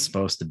job is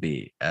supposed to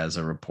be as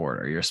a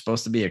reporter. You're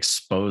supposed to be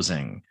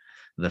exposing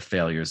the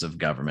failures of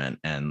government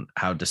and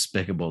how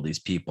despicable these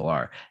people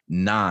are,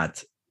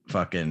 not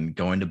fucking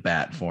going to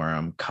bat for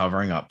them,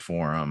 covering up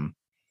for them,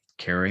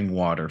 carrying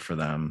water for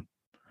them.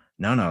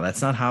 No,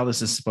 that's not how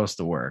this is supposed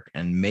to work.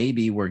 And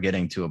maybe we're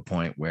getting to a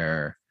point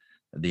where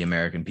the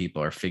American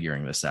people are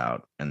figuring this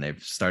out and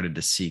they've started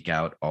to seek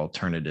out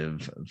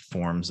alternative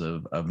forms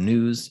of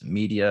news,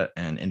 media,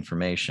 and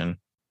information.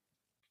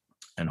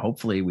 And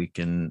hopefully we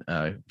can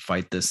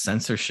fight this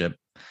censorship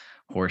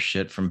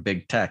horseshit from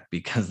big tech,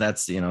 because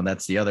that's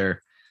the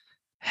other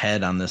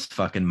head on this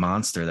fucking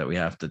monster that we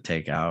have to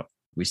take out.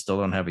 We still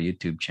don't have a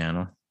YouTube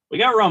channel. We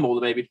got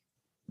Rumble, baby.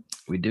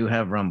 We do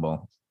have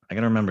Rumble. I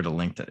gotta remember to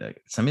link that.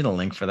 Send me the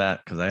link for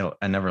that, because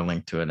I never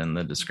linked to it in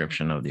the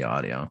description of the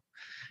audio,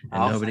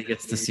 and nobody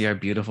gets to see our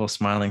beautiful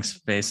smiling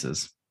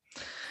faces.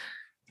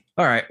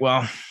 All right,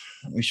 well,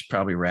 we should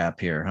probably wrap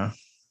here, huh?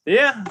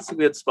 Yeah, it's a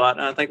good spot.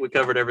 I think we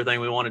covered everything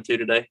we wanted to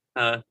today.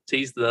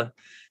 Tease the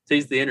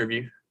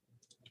interview.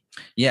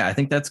 Yeah, I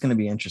think that's going to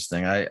be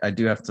interesting. I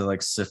do have to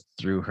sift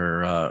through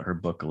her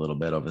book a little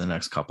bit over the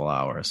next couple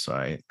hours, so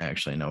I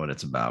actually know what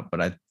it's about.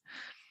 But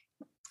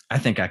I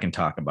think I can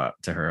talk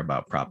to her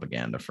about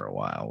propaganda for a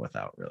while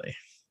without really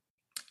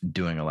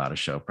doing a lot of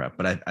show prep.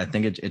 But I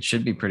think it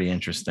should be pretty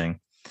interesting,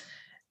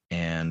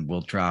 and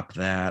we'll drop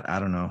that, I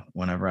don't know,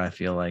 whenever I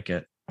feel like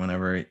it,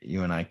 whenever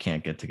you and I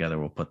can't get together,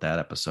 we'll put that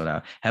episode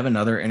out. Have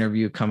another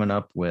interview coming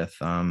up with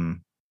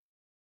Mikkel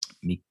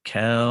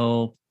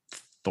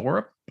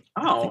Thorup.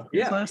 Oh,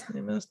 yeah. His last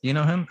name is. Do you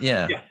know him?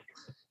 Yeah. Yeah.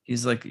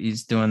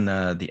 He's doing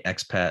the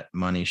Expat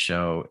Money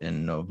show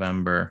in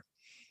November.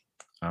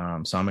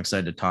 So I'm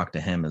excited to talk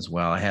to him as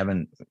well.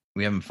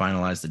 We haven't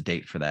finalized the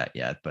date for that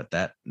yet, but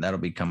that'll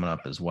be coming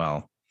up as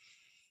well.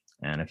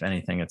 And if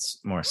anything, it's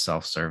more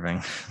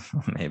self-serving,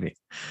 maybe.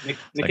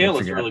 Mikhail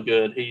is really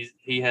good.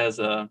 He has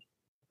a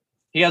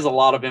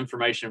lot of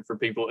information for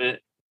people.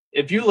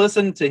 If you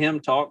listen to him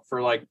talk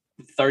for like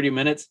 30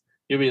 minutes,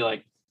 you'll be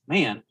like,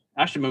 man,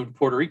 I should move to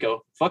Puerto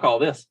Rico. Fuck all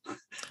this.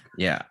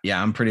 Yeah.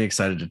 I'm pretty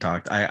excited to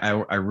talk.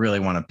 I really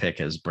want to pick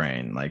his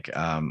brain. Like,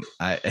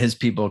 his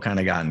people kind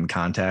of got in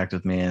contact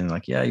with me and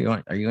like,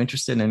 yeah, are you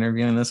interested in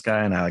interviewing this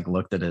guy? And I like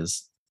looked at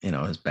his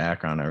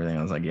background and everything.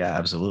 I was like, yeah,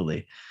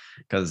 absolutely.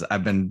 Because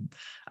I've been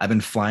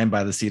flying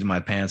by the seat of my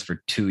pants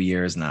for 2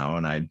 years now,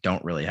 and I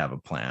don't really have a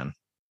plan.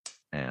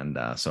 And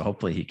so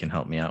hopefully he can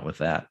help me out with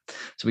that.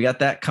 So we got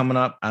that coming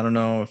up. I don't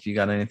know if you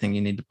got anything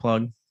you need to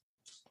plug.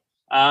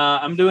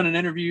 I'm doing an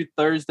interview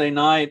Thursday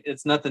night.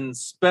 It's nothing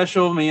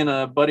special. Me and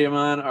a buddy of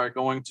mine are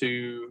going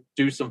to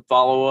do some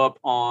follow-up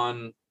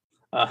on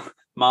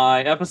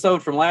my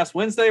episode from last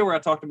Wednesday where I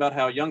talked about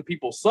how young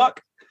people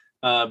suck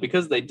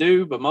because they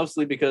do, but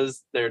mostly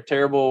because they're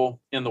terrible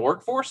in the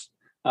workforce.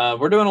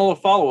 We're doing a little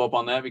follow-up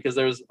on that because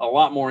there's a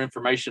lot more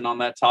information on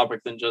that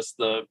topic than just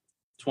the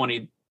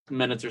 20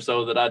 minutes or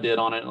so that I did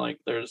on it. Like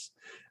there's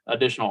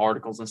additional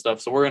articles and stuff.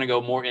 So we're going to go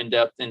more in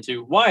depth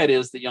into why it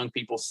is that young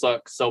people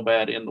suck so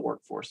bad in the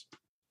workforce.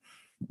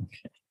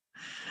 Okay.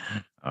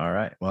 All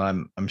right.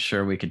 Well, I'm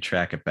sure we could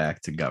track it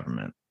back to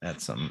government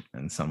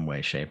in some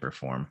way, shape, or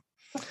form.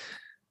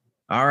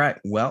 All right.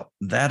 Well,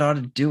 that ought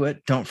to do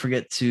it. Don't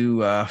forget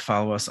to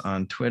follow us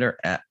on Twitter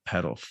at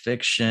Pedal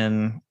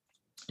Fiction.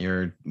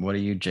 What are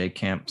you, J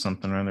Camp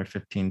something or other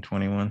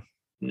 1521?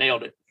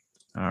 Nailed it.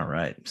 All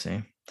right.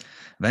 See,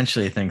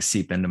 eventually things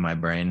seep into my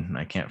brain and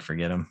I can't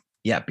forget them.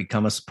 Yeah,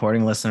 become a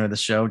supporting listener of the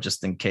show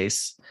just in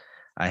case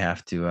I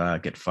have to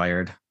get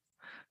fired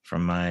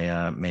from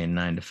my main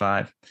 9 to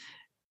 5.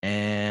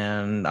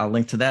 And I'll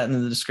link to that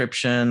in the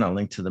description. I'll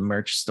link to the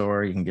merch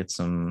store.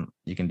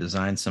 You can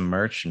design some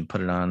merch and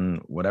put it on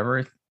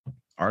whatever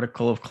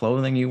article of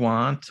clothing you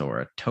want,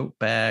 or a tote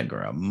bag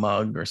or a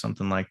mug or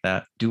something like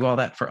that. Do all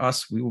that for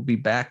us. We will be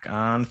back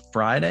on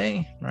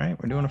Friday, right?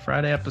 We're doing a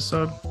Friday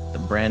episode, the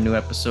brand new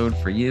episode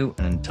for you.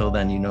 And until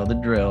then, you know the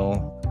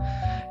drill.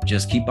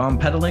 Just keep on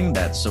peddling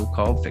that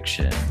so-called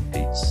fiction.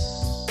 Peace.